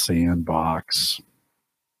type in Sandbox.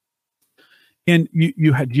 And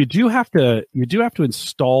you do have to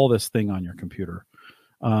install this thing on your computer.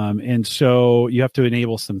 And so you have to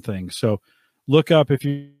enable some things. So look up if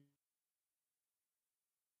you're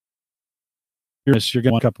going to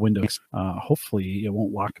look up Windows. Hopefully it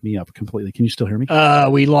won't lock me up completely. Can you still hear me?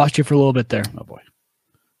 We lost you for a little bit there. Oh boy.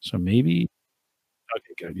 So maybe.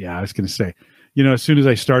 Okay, good. Yeah, I was going to say, as soon as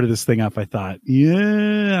I started this thing up, I thought,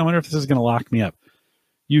 yeah, I wonder if this is going to lock me up.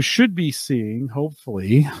 You should be seeing,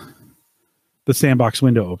 hopefully, the Sandbox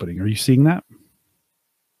window opening. Are you seeing that?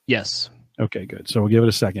 Yes. Okay, good. So we'll give it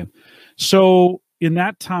a second. So in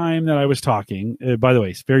that time that I was talking, by the way,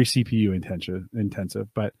 it's very CPU intensive,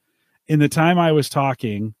 but in the time I was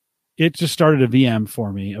talking, it just started a VM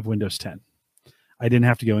for me of Windows 10. I didn't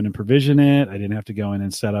have to go in and provision it. I didn't have to go in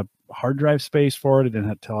and set up hard drive space for it. I didn't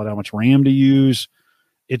have to tell it how much RAM to use.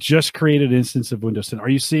 It just created an instance of Windows 10. Are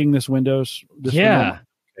you seeing this Windows? Yeah.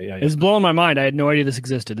 Okay, yeah. It's blowing my mind. I had no idea this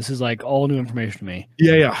existed. This is like all new information to me.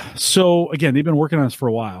 Yeah. So again, they've been working on this for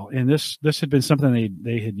a while, and this had been something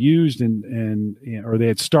they had used or they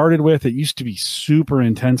had started with. It used to be super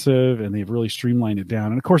intensive, and they've really streamlined it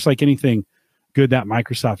down. And of course, like anything good that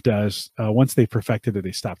Microsoft does, once they perfected it,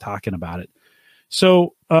 they stopped talking about it.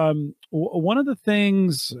 So one of the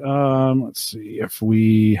things, let's see if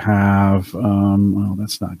we have, well,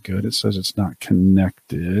 that's not good. It says it's not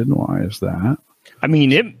connected. Why is that? I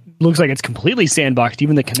mean, it looks like it's completely sandboxed,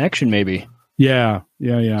 even the connection maybe. Yeah.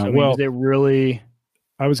 So, well, is it really?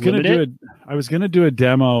 I was going to do a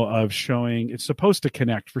demo of showing it's supposed to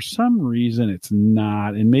connect. For some reason, it's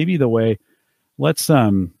not. And maybe the way, let's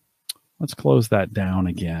close that down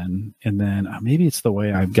again. And then maybe it's the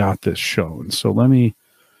way I've got this shown. So let me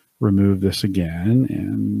remove this again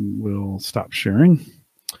and we'll stop sharing. And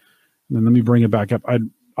then let me bring it back up.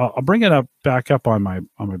 I'll bring it back up on my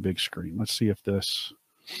big screen. Let's see if this,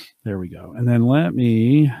 there we go. And then let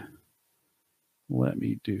me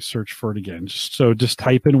do search for it again. So just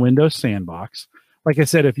type in Windows Sandbox. Like I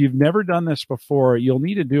said, if you've never done this before, you'll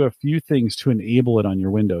need to do a few things to enable it on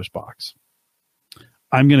your Windows box.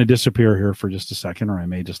 I'm going to disappear here for just a second, or I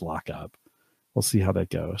may just lock up. We'll see how that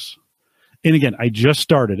goes. And again, I just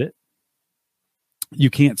started it. You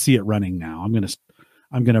can't see it running now. I'm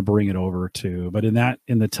going to bring it over to, but in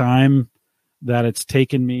the time that it's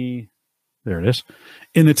taken me, there it is.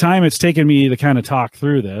 In the time it's taken me to kind of talk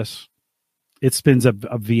through this, it spins a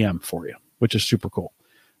VM for you, which is super cool.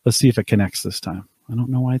 Let's see if it connects this time. I don't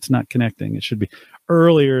know why it's not connecting. It should be.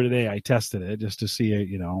 Earlier today, I tested it just to see it,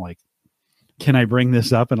 like, can I bring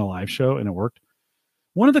this up in a live show? And it worked.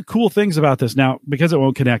 One of the cool things about this now, because it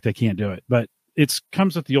won't connect, I can't do it, but it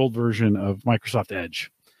comes with the old version of Microsoft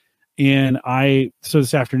Edge. And so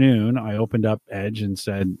this afternoon, I opened up Edge and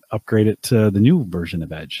said, upgrade it to the new version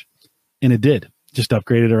of Edge. And it did. Just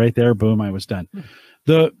upgraded it right there. Boom, I was done.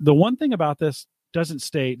 The one thing about this doesn't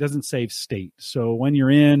save state. So when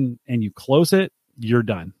you're in and you close it, you're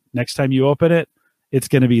done. Next time you open it, it's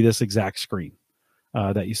going to be this exact screen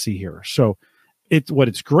that you see here. So what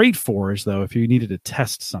it's great for is, though, if you needed to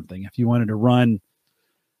test something, if you wanted to run,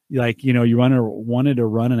 like, you wanted to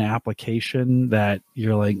run an application that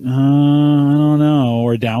you're like, I don't know,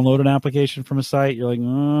 or download an application from a site, you're like, I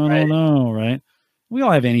don't know, right? We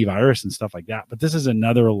all have antivirus and stuff like that, but this is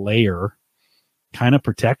another layer kind of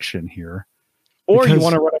protection here. Or you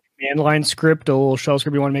want to run a command line script, a little shell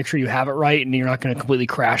script, you want to make sure you have it right and you're not going to completely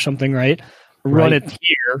crash something, right? Run it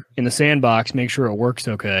here in the sandbox, make sure it works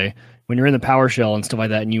okay. When you're in the PowerShell and stuff like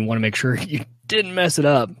that, and you want to make sure you didn't mess it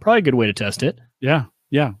up, probably a good way to test it. Yeah.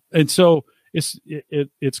 And so it's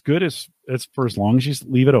good as for as long as you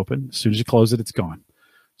leave it open. As soon as you close it, it's gone.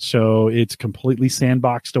 So it's completely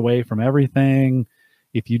sandboxed away from everything.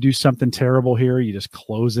 If you do something terrible here, you just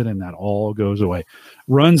close it and that all goes away.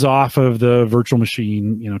 Runs off of the virtual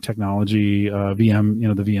machine, technology,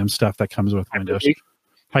 VM, the VM stuff that comes with Windows.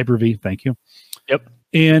 Hyper-V, thank you. Yep.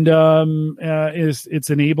 And it's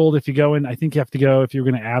enabled if you go in. I think you have to go, if you're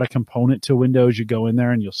going to add a component to Windows, you go in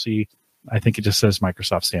there and you'll see, I think it just says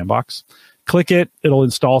Microsoft Sandbox. Click it, it'll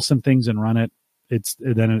install some things and run it.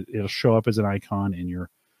 It'll show up as an icon in your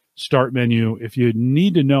start menu. If you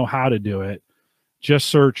need to know how to do it, just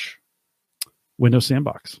search Windows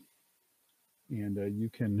Sandbox. And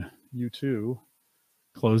you too,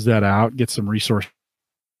 close that out, get some resource.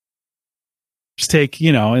 Take,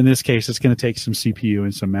 in this case, it's going to take some CPU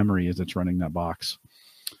and some memory as it's running that box.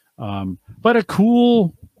 But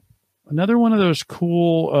another one of those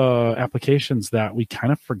cool applications that we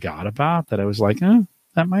kind of forgot about that I was like,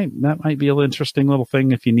 that might be an interesting little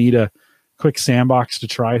thing. If you need a quick sandbox to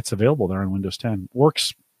try, it's available there on Windows 10.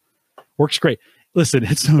 Works great. Listen,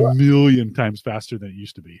 it's a million times faster than it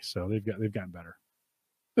used to be. So they've gotten better.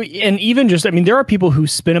 And even just, I mean, there are people who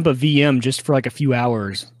spin up a VM just for like a few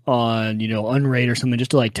hours on, Unraid or something,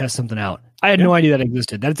 just to like test something out. I had no idea that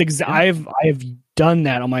existed. That's I have done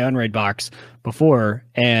that on my Unraid box before,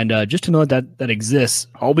 and just to know that exists,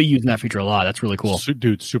 I'll be using that feature a lot. That's really cool,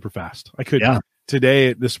 dude. Super fast. I could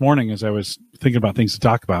today, this morning, as I was thinking about things to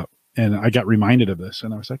talk about, and I got reminded of this,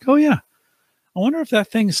 and I was like, oh yeah, I wonder if that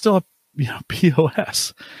thing is still a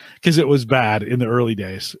POS, because it was bad in the early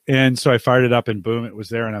days. And so I fired it up and boom, it was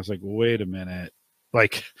there. And I was like, wait a minute.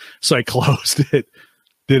 So I closed it,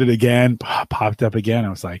 did it again, popped up again. I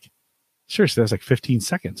was like, seriously, that's like 15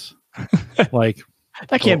 seconds. Like,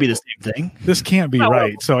 that can't be the same thing. This can't be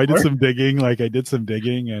right. So I did some digging,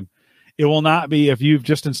 and it will not be, if you've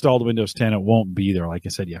just installed Windows 10, it won't be there. Like I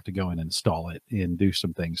said, you have to go in and install it and do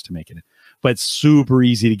some things to make it. But it's super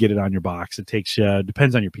easy to get it on your box. It takes you,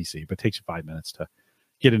 depends on your PC, but it takes you 5 minutes to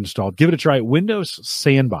get it installed. Give it a try. Windows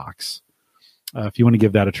Sandbox. If you want to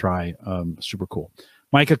give that a try, super cool.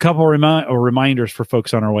 Mike, a couple reminders for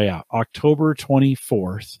folks on our way out. October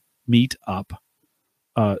 24th, meet up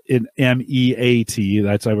in MEAT.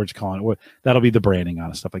 That's what we're calling it. That'll be the branding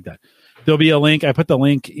on it, stuff like that. There'll be a link. I put the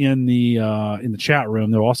link in the chat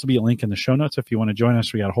room. There'll also be a link in the show notes if you want to join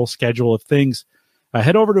us. We got a whole schedule of things.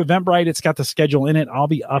 Head over to Eventbrite. It's got the schedule in it. I'll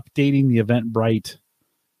be updating the Eventbrite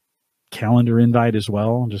calendar invite as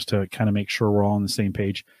well, just to kind of make sure we're all on the same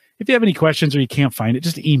page. If you have any questions or you can't find it,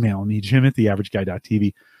 just email me,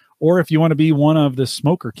 jim@theaverageguy.tv. Or if you want to be one of the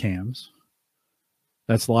smoker cams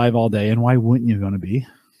that's live all day, and why wouldn't you want to be?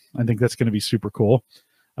 I think that's going to be super cool.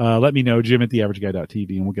 Let me know,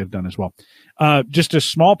 jim@theaverageguy.tv, and we'll get it done as well. Just a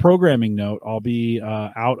small programming note. I'll be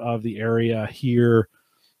out of the area here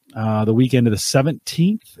the weekend of the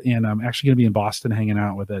 17th, and I'm actually going to be in Boston hanging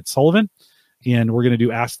out with Ed Sullivan, and we're going to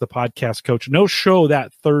do Ask the Podcast Coach. No show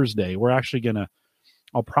that Thursday. We're actually going to,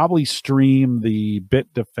 I'll probably stream the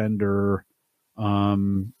Bitdefender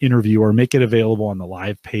interview or make it available on the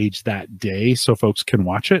live page that day so folks can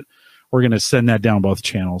watch it. We're going to send that down both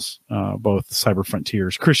channels, both Cyber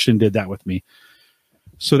Frontiers. Christian did that with me.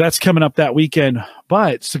 So that's coming up that weekend.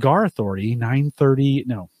 But Cigar Authority, 11:30,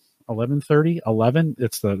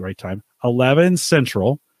 it's the right time, 11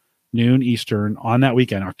 Central, noon Eastern on that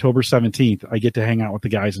weekend, October 17th. I get to hang out with the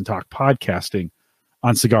guys and talk podcasting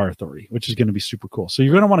on Cigar Authority, which is going to be super cool. So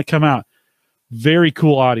you're going to want to come out. Very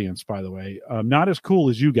cool audience, by the way. Not as cool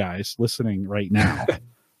as you guys listening right now,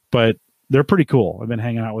 but they're pretty cool. I've been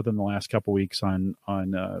hanging out with them the last couple weeks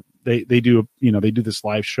they do this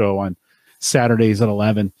live show on Saturdays at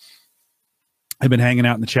 11. I've been hanging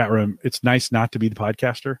out in the chat room. It's nice not to be the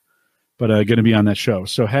podcaster, but going to be on that show.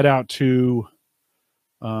 So head out to,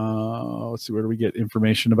 let's see, where do we get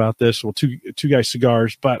information about this? Well, two Guys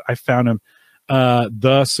Cigars, but I found them,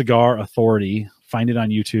 The Cigar Authority. Find it on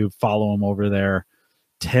YouTube. Follow them over there.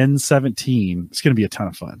 10/17. It's going to be a ton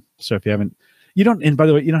of fun. So if you haven't, and by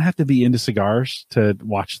the way, you don't have to be into cigars to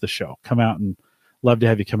watch the show. Come out, and love to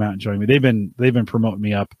have you come out and join me. They've been promoting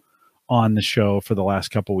me up on the show for the last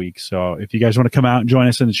couple weeks. So if you guys want to come out and join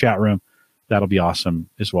us in the chat room, that'll be awesome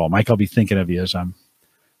as well. Mike, I'll be thinking of you as I'm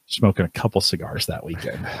smoking a couple cigars that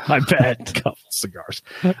weekend. I bet. A couple cigars.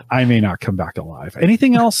 I may not come back alive.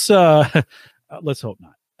 Anything else? Let's hope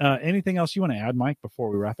not. Anything else you want to add, Mike, before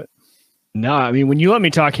we wrap it? No, I mean, when you let me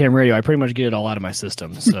talk ham radio, I pretty much get it all out of my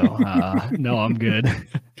system. So, no, I'm good.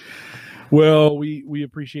 Well, we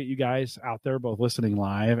appreciate you guys out there, both listening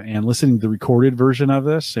live and listening to the recorded version of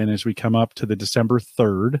this. And as we come up to the December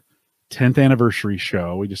 3rd, 10th anniversary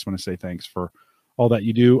show, we just want to say thanks for all that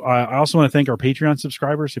you do. I also want to thank our Patreon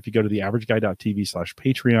subscribers. If you go to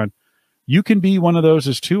theaverageguy.tv/Patreon, you can be one of those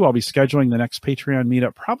as too. I'll be scheduling the next Patreon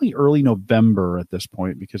meetup probably early November at this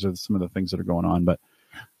point because of some of the things that are going on, but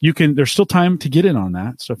there's still time to get in on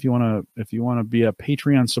that. So if you want to be a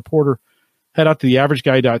Patreon supporter, head out to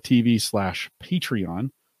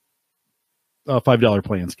theaverageguy.tv/Patreon. $5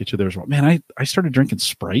 plans get you there as well. Man, I started drinking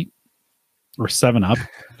Sprite or 7-Up.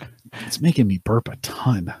 It's making me burp a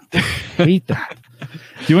ton. I hate that.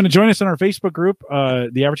 If you want to join us in our Facebook group,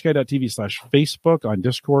 theaverageguy.tv/Facebook. On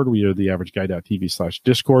Discord, we are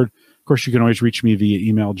theaverageguy.tv/Discord. Of course, you can always reach me via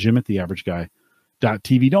email,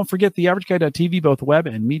 jim@theaverageguy.tv. Don't forget theaverageguy.tv, both web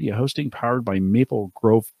and media hosting powered by Maple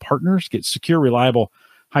Grove Partners. Get secure, reliable,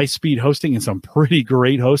 high-speed hosting and some pretty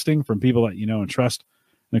great hosting from people that you know and trust.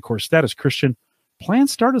 And, of course, that is Christian.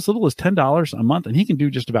 Plans start as little as $10 a month, and he can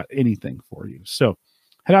do just about anything for you. So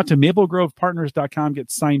head out to maplegrovepartners.com,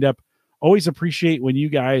 get signed up. Always appreciate when you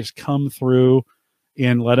guys come through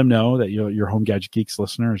and let him know that your Home Gadget Geeks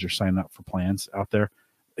listeners are signing up for plans out there.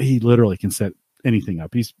 He literally can set anything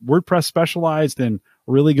up. He's WordPress specialized and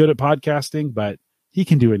really good at podcasting, but he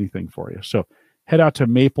can do anything for you. So head out to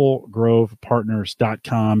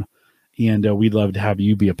maplegrovepartners.com, and we'd love to have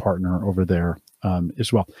you be a partner over there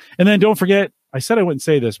as well. And then don't forget, I said I wouldn't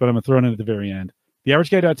say this, but I'm going to throw it in at the very end.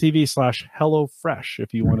 theaverageguy.tv/HelloFresh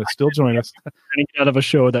if you want to still join us. Get out of a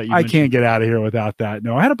show that I can't get out of here without that.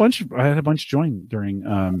 No, I had a bunch join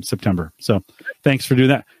during September. So thanks for doing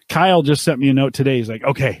that. Kyle just sent me a note today. He's like,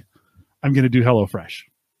 okay, I'm going to do HelloFresh.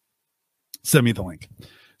 Send me the link.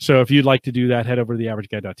 So if you'd like to do that, head over to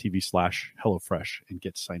theaverageguy.tv/HelloFresh and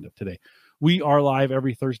get signed up today. We are live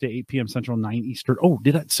every Thursday, 8 p.m. Central, 9 Eastern. Oh,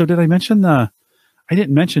 did I mention I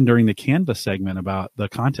didn't mention during the Canva segment about the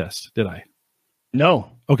contest, did I?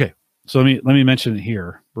 No. Okay. So let me mention it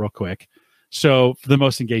here real quick. So for the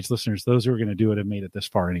most engaged listeners, those who are going to do it have made it this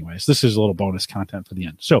far anyways. This is a little bonus content for the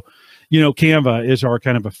end. So, Canva is our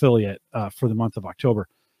kind of affiliate for the month of October.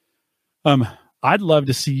 I'd love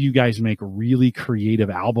to see you guys make really creative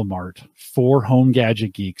album art for Home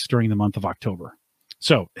Gadget Geeks during the month of October.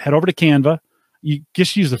 So head over to Canva. You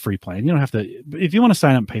just use the free plan. You don't have to, if you want to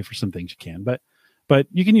sign up and pay for some things, you can, but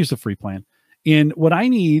you can use the free plan. And what I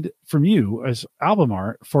need from you is album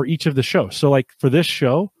art for each of the shows. So like for this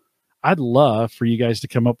show, I'd love for you guys to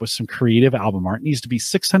come up with some creative album art. It needs to be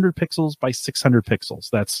 600 pixels by 600 pixels.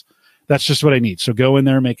 That's just what I need. So go in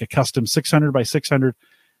there, make a custom 600 by 600.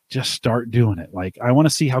 Just start doing it. Like, I want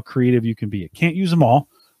to see how creative you can be. I can't use them all,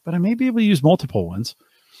 but I may be able to use multiple ones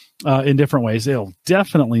in different ways. It'll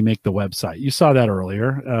definitely make the website. You saw that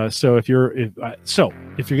earlier. So if you're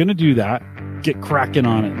going to do that, get cracking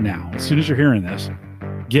on it now. As soon as you're hearing this,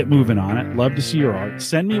 get moving on it. Love to see your art.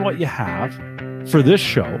 Send me what you have for this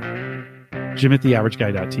show,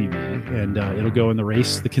 jim@theaverageguy.tv, and it'll go in the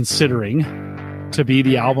race, the considering to be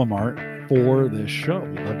the album art for this show.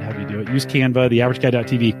 We'd love to have you do it. Use Canva,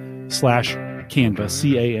 theaverageguy.tv/Canva,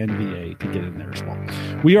 CANVA, to get in there as well.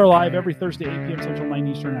 We are live every Thursday, 8 p.m. Central, 9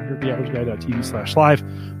 Eastern, out here at theaverageguy.tv/live.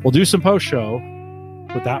 We'll do some post show.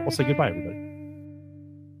 With that, we'll say goodbye, everybody.